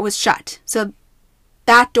was shut. So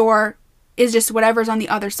that door is just whatever's on the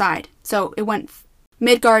other side. So it went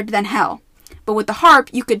Midgard, then hell. But with the harp,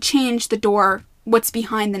 you could change the door, what's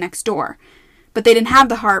behind the next door. But they didn't have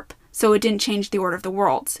the harp, so it didn't change the order of the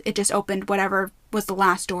worlds. It just opened whatever was the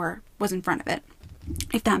last door was in front of it.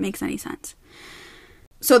 If that makes any sense.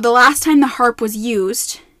 So the last time the harp was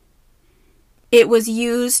used, it was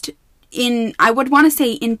used I would want to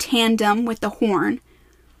say in tandem with the horn.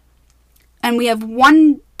 And we have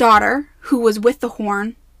one daughter who was with the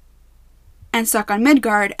horn and stuck on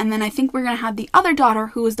Midgard. And then I think we're going to have the other daughter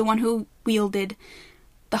who was the one who wielded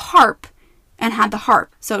the harp and had the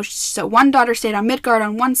harp. So one daughter stayed on Midgard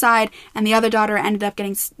on one side and the other daughter ended up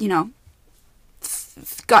getting,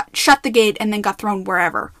 got shut the gate and then got thrown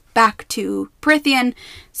wherever. Back to Prithian,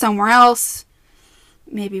 somewhere else,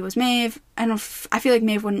 maybe it was Maeve. I feel like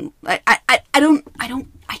Maeve wouldn't, I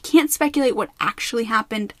can't speculate what actually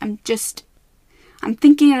happened. I'm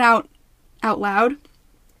thinking it out loud.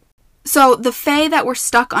 So the Fae that were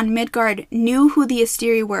stuck on Midgard knew who the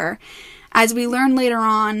Asteri were. As we learn later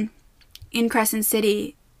on in Crescent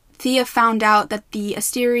City, Thea found out that the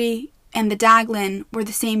Asteri and the Daglin were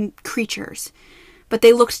the same creatures, but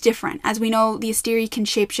they looked different. As we know, the Asteri can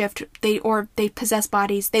shapeshift, they possess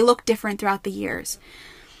bodies. They look different throughout the years.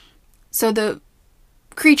 So the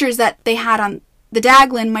creatures that they had on the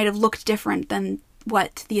Daglin might have looked different than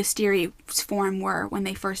what the Asteri's form were when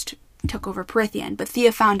they first took over Prythian. But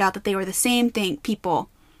Thea found out that they were the same people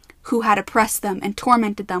who had oppressed them and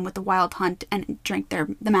tormented them with the wild hunt and drank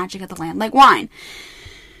the magic of the land like wine.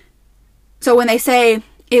 So when they say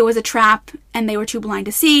it was a trap and they were too blind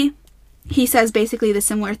to see, he says basically the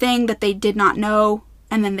similar thing, that they did not know,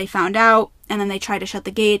 and then they found out, and then they tried to shut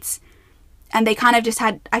the gates. And they kind of just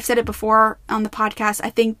had, I've said it before on the podcast, I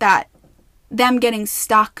think that them getting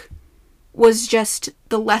stuck was just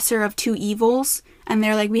the lesser of two evils. And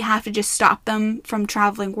they're like, we have to just stop them from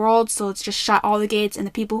traveling worlds, so let's just shut all the gates, and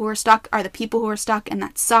the people who are stuck are the people who are stuck, and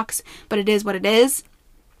that sucks, but it is what it is.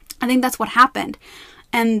 I think that's what happened.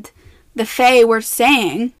 And the Fae were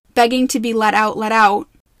begging to be let out,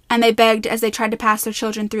 and they begged as they tried to pass their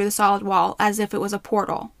children through the solid wall as if it was a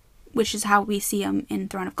portal, which is how we see them in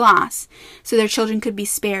Throne of Glass, so their children could be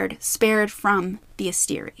spared from the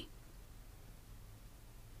Asteri.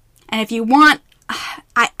 And if you want,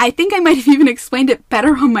 I think I might have even explained it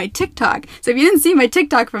better on my TikTok. So if you didn't see my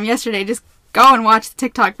TikTok from yesterday, just go and watch the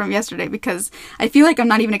TikTok from yesterday, because I feel like I'm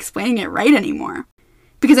not even explaining it right anymore.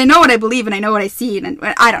 Because I know what I believe and I know what I see, and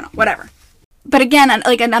I don't know, whatever. But again,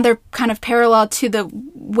 like another kind of parallel to the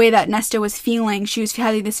way that Nesta was feeling, she was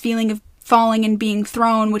having this feeling of falling and being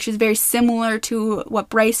thrown, which is very similar to what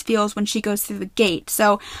Bryce feels when she goes through the gate.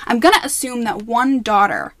 So I'm going to assume that one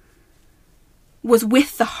daughter was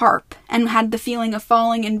with the harp and had the feeling of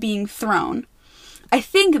falling and being thrown. I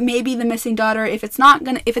think maybe the missing daughter, if it's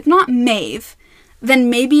not Maeve, then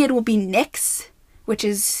maybe it will be Nyx, which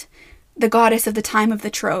is the goddess of the time of the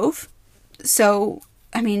trove. So,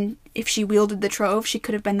 I mean, if she wielded the trove, she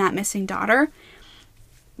could have been that missing daughter.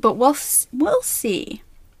 But we'll see.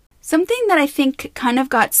 Something that I think kind of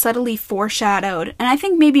got subtly foreshadowed, and I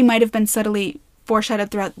think maybe might have been subtly foreshadowed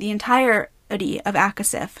throughout the entirety of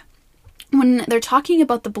Acosf, when they're talking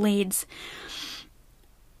about the blades,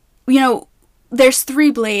 there's 3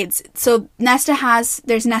 blades. So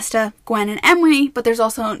there's Nesta, Gwen, and Emery, but there's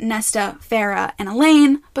also Nesta, Farah, and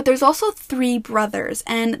Elaine, but there's also 3 brothers.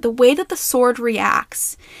 And the way that the sword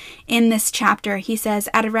reacts in this chapter, he says,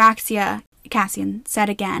 Ataraxia, Cassian said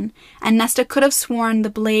again, and Nesta could have sworn the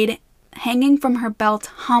blade hanging from her belt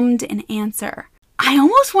hummed in answer. I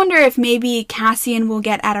almost wonder if maybe Cassian will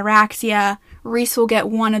get Ataraxia, Rhys will get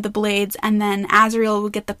one of the blades, and then Azriel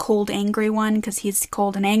will get the cold, angry one, because he's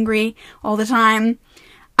cold and angry all the time.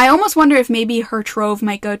 I almost wonder if maybe her trove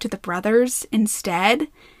might go to the brothers instead.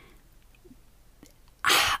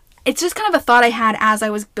 It's just kind of a thought I had as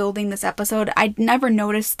I was building this episode. I'd never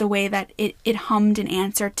noticed the way that it hummed in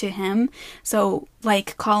answer to him. So,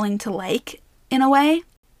 like, calling to like, in a way.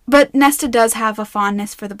 But Nesta does have a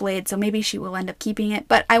fondness for the blade, so maybe she will end up keeping it.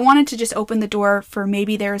 But I wanted to just open the door for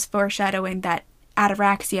maybe there's foreshadowing that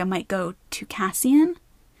Ataraxia might go to Cassian.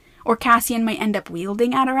 Or Cassian might end up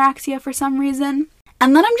wielding Ataraxia for some reason.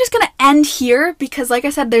 And then I'm just going to end here because, like I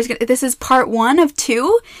said, this is part 1 of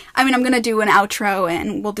 2. I mean, I'm going to do an outro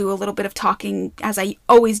and we'll do a little bit of talking as I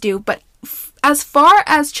always do. But as far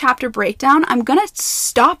as chapter breakdown, I'm going to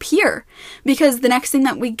stop here because the next thing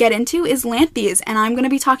that we get into is Lanthes. And I'm going to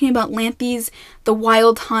be talking about Lanthes, the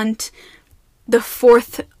Wild Hunt, the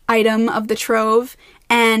 4th item of the Trove,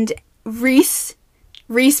 and Rhys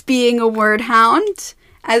being a word hound,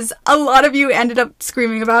 as a lot of you ended up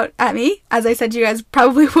screaming about at me, as I said you guys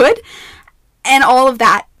probably would, and all of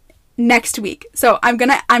that next week. So I'm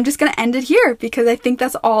just gonna end it here because I think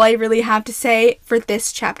that's all I really have to say for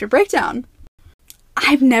this chapter breakdown.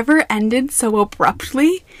 I've never ended so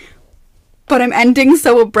abruptly, but I'm ending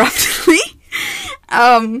so abruptly.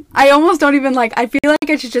 I almost don't even I feel like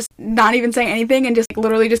I should just not even say anything and just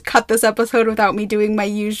literally just cut this episode without me doing my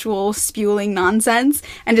usual spewing nonsense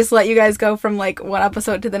and just let you guys go from one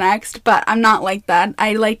episode to the next, but I'm not like that.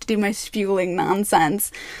 I like to do my spewing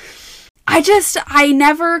nonsense. I'm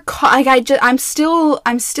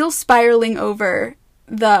still spiraling over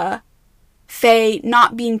the Fae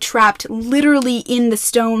not being trapped literally in the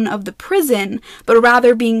stone of the prison, but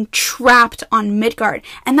rather being trapped on Midgard.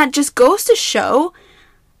 And that just goes to show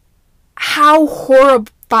how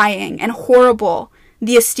horrifying and horrible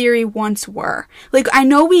the Asteri once were. Like, I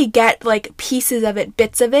know we get, like, pieces of it,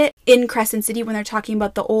 bits of it in Crescent City when they're talking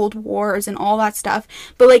about the old wars and all that stuff,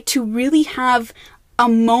 but, like, to really have a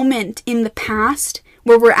moment in the past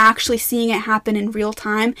where we're actually seeing it happen in real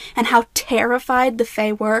time, and how terrified the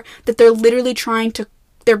Fae were, that they're literally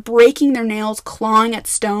they're breaking their nails, clawing at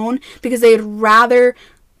stone, because they'd rather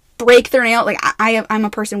break their nail. Like, I'm a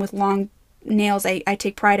person with long nails. I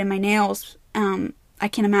take pride in my nails. I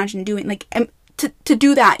can't imagine doing, like, to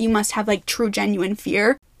do that, you must have, like, true, genuine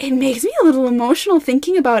fear. It makes me a little emotional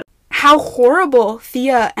thinking about how horrible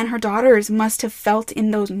Thea and her daughters must have felt in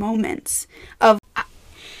those moments of...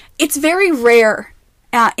 It's very rare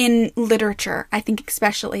in literature, I think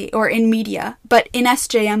especially, or in media, but in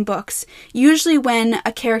SJM books, usually when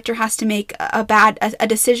a character has to make a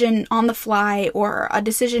decision on the fly, or a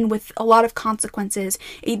decision with a lot of consequences,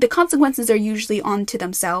 the consequences are usually onto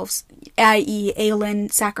themselves, i.e.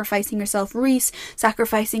 Aelin sacrificing herself, Rhys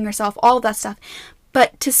sacrificing herself, all of that stuff.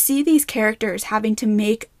 But to see these characters having to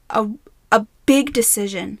make a big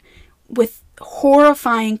decision with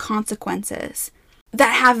horrifying consequences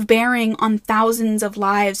that have bearing on thousands of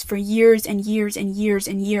lives for years and years and years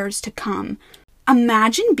and years to come.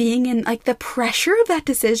 Imagine being in, like, the pressure of that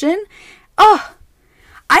decision. Oh,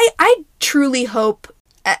 I truly hope,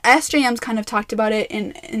 SJM's kind of talked about it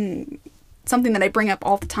in something that I bring up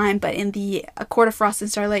all the time, but in the A Court of Frost and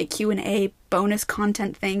Starlight Q&A bonus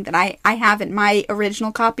content thing that I have in my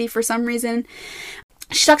original copy for some reason,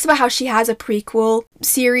 she talks about how she has a prequel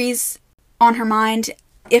series on her mind,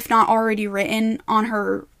 if not already written, on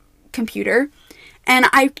her computer. And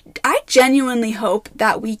I genuinely hope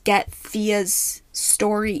that we get Thea's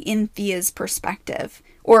story in Thea's perspective.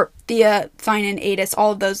 Or Thea, Finan, Adis,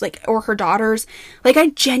 all of those, like, or her daughters. Like, I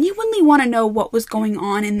genuinely want to know what was going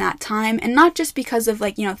on in that time. And not just because of,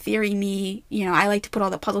 like, you know, theory me, you know, I like to put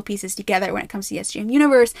all the puzzle pieces together when it comes to the SJM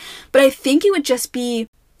universe. But I think it would just be,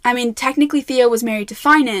 I mean, technically Thea was married to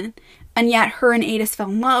Finan, and yet her and Adis fell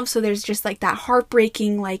in love, so there's just, like, that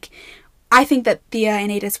heartbreaking, like, I think that Thea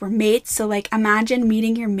and Adis were mates, so, like, imagine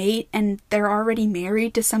meeting your mate and they're already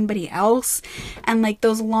married to somebody else, and, like,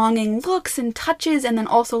 those longing looks and touches, and then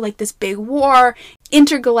also, like, this big war,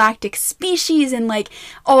 intergalactic species, and, like,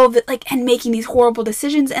 all of it, like, and making these horrible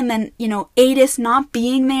decisions, and then, you know, Adis not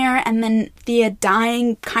being there, and then Thea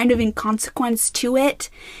dying kind of in consequence to it.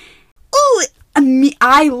 Ooh!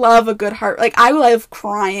 I love a good heart. Like, I love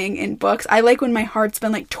crying in books. I like when my heart's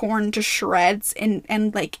been, like, torn to shreds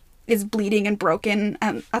and like, is bleeding and broken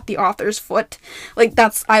at the author's foot. Like,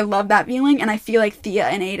 I love that feeling, and I feel like Thea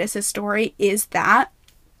and Adis' story is that.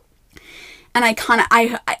 And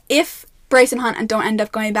if Bryce and Hunt don't end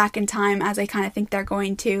up going back in time, as I kind of think they're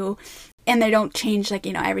going to, and they don't change, like,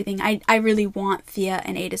 you know, everything, I really want Thea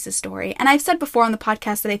and Adis' story. And I've said before on the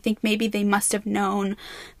podcast that I think maybe they must have known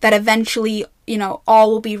that eventually, you know,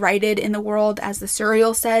 all will be righted in the world, as the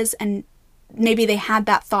serial says, and maybe they had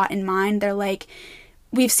that thought in mind. They're like,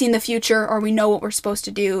 we've seen the future, or we know what we're supposed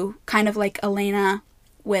to do, kind of like Elena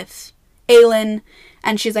with Aelin,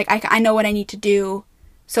 and she's like, I know what I need to do,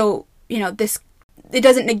 so, you know, it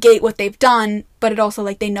doesn't negate what they've done, but it also,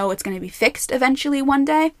 like, they know it's going to be fixed eventually one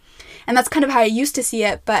day. And that's kind of how I used to see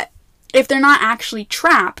it, but if they're not actually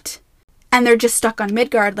trapped, and they're just stuck on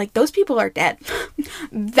Midgard, like, those people are dead.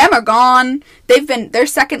 Them are gone. Their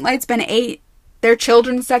second light's been ate. Their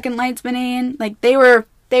children's second light's been eaten. Like, they were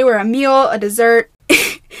a meal, a dessert,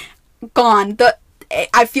 gone.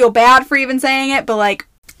 I feel bad for even saying it, but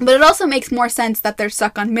it also makes more sense that they're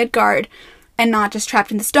stuck on Midgard and not just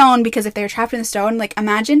trapped in the stone, because if they were trapped in the stone, like,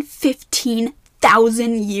 imagine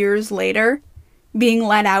 15,000 years later being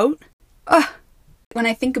let out. Ugh. When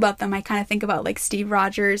I think about them, I kind of think about, like, Steve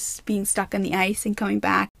Rogers being stuck in the ice and coming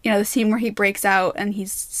back. You know, the scene where he breaks out and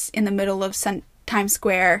he's in the middle of Times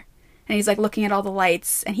Square and he's, like, looking at all the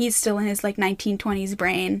lights and he's still in his, like, 1920s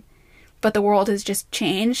brain, but the world has just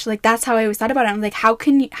changed. Like, that's how I always thought about it. I'm like, how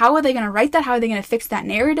are they going to write that? How are they going to fix that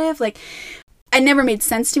narrative? Like, it never made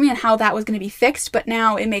sense to me and how that was going to be fixed, but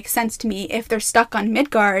now it makes sense to me if they're stuck on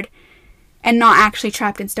Midgard and not actually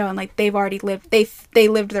trapped in stone. Like, they've already lived, they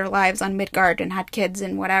lived their lives on Midgard and had kids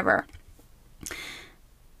and whatever.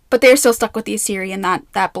 But they're still stuck with the Asteri, and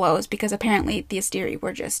that blows, because apparently the Asteri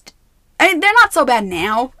were just, I mean, they're not so bad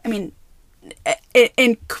now. I mean,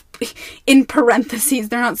 in parentheses,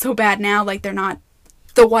 they're not so bad now. Like, they're not,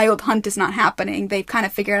 the wild hunt is not happening. They've kind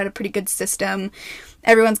of figured out a pretty good system.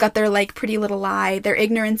 Everyone's got their, like, pretty little lie. Their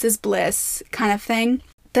ignorance is bliss kind of thing.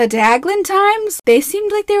 The Daglin times, they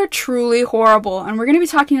seemed like they were truly horrible, and we're going to be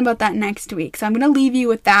talking about that next week. So I'm going to leave you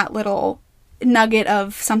with that little nugget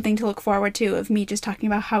of something to look forward to, of me just talking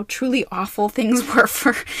about how truly awful things were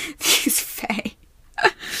for these Fae.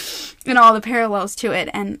 and all the parallels to it.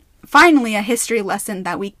 And finally, a history lesson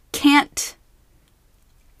that we can't...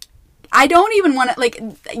 I don't even want to, like,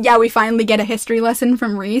 yeah, we finally get a history lesson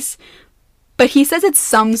from Rhys, but he says it's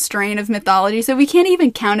some strain of mythology, so we can't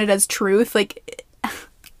even count it as truth. Like,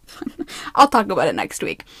 I'll talk about it next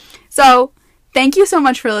week. So, thank you so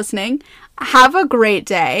much for listening. Have a great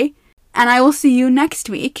day, and I will see you next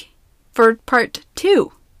week for part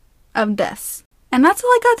 2 of this. And that's all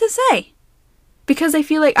I got to say. Because I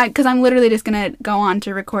feel like, because I'm literally just going to go on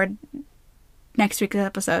to record next week's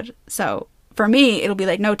episode, so... For me, it'll be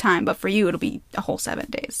like no time, but for you, it'll be a whole 7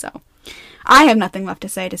 days. So I have nothing left to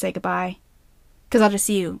say goodbye, because I'll just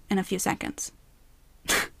see you in a few seconds.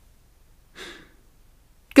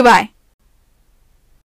 Goodbye.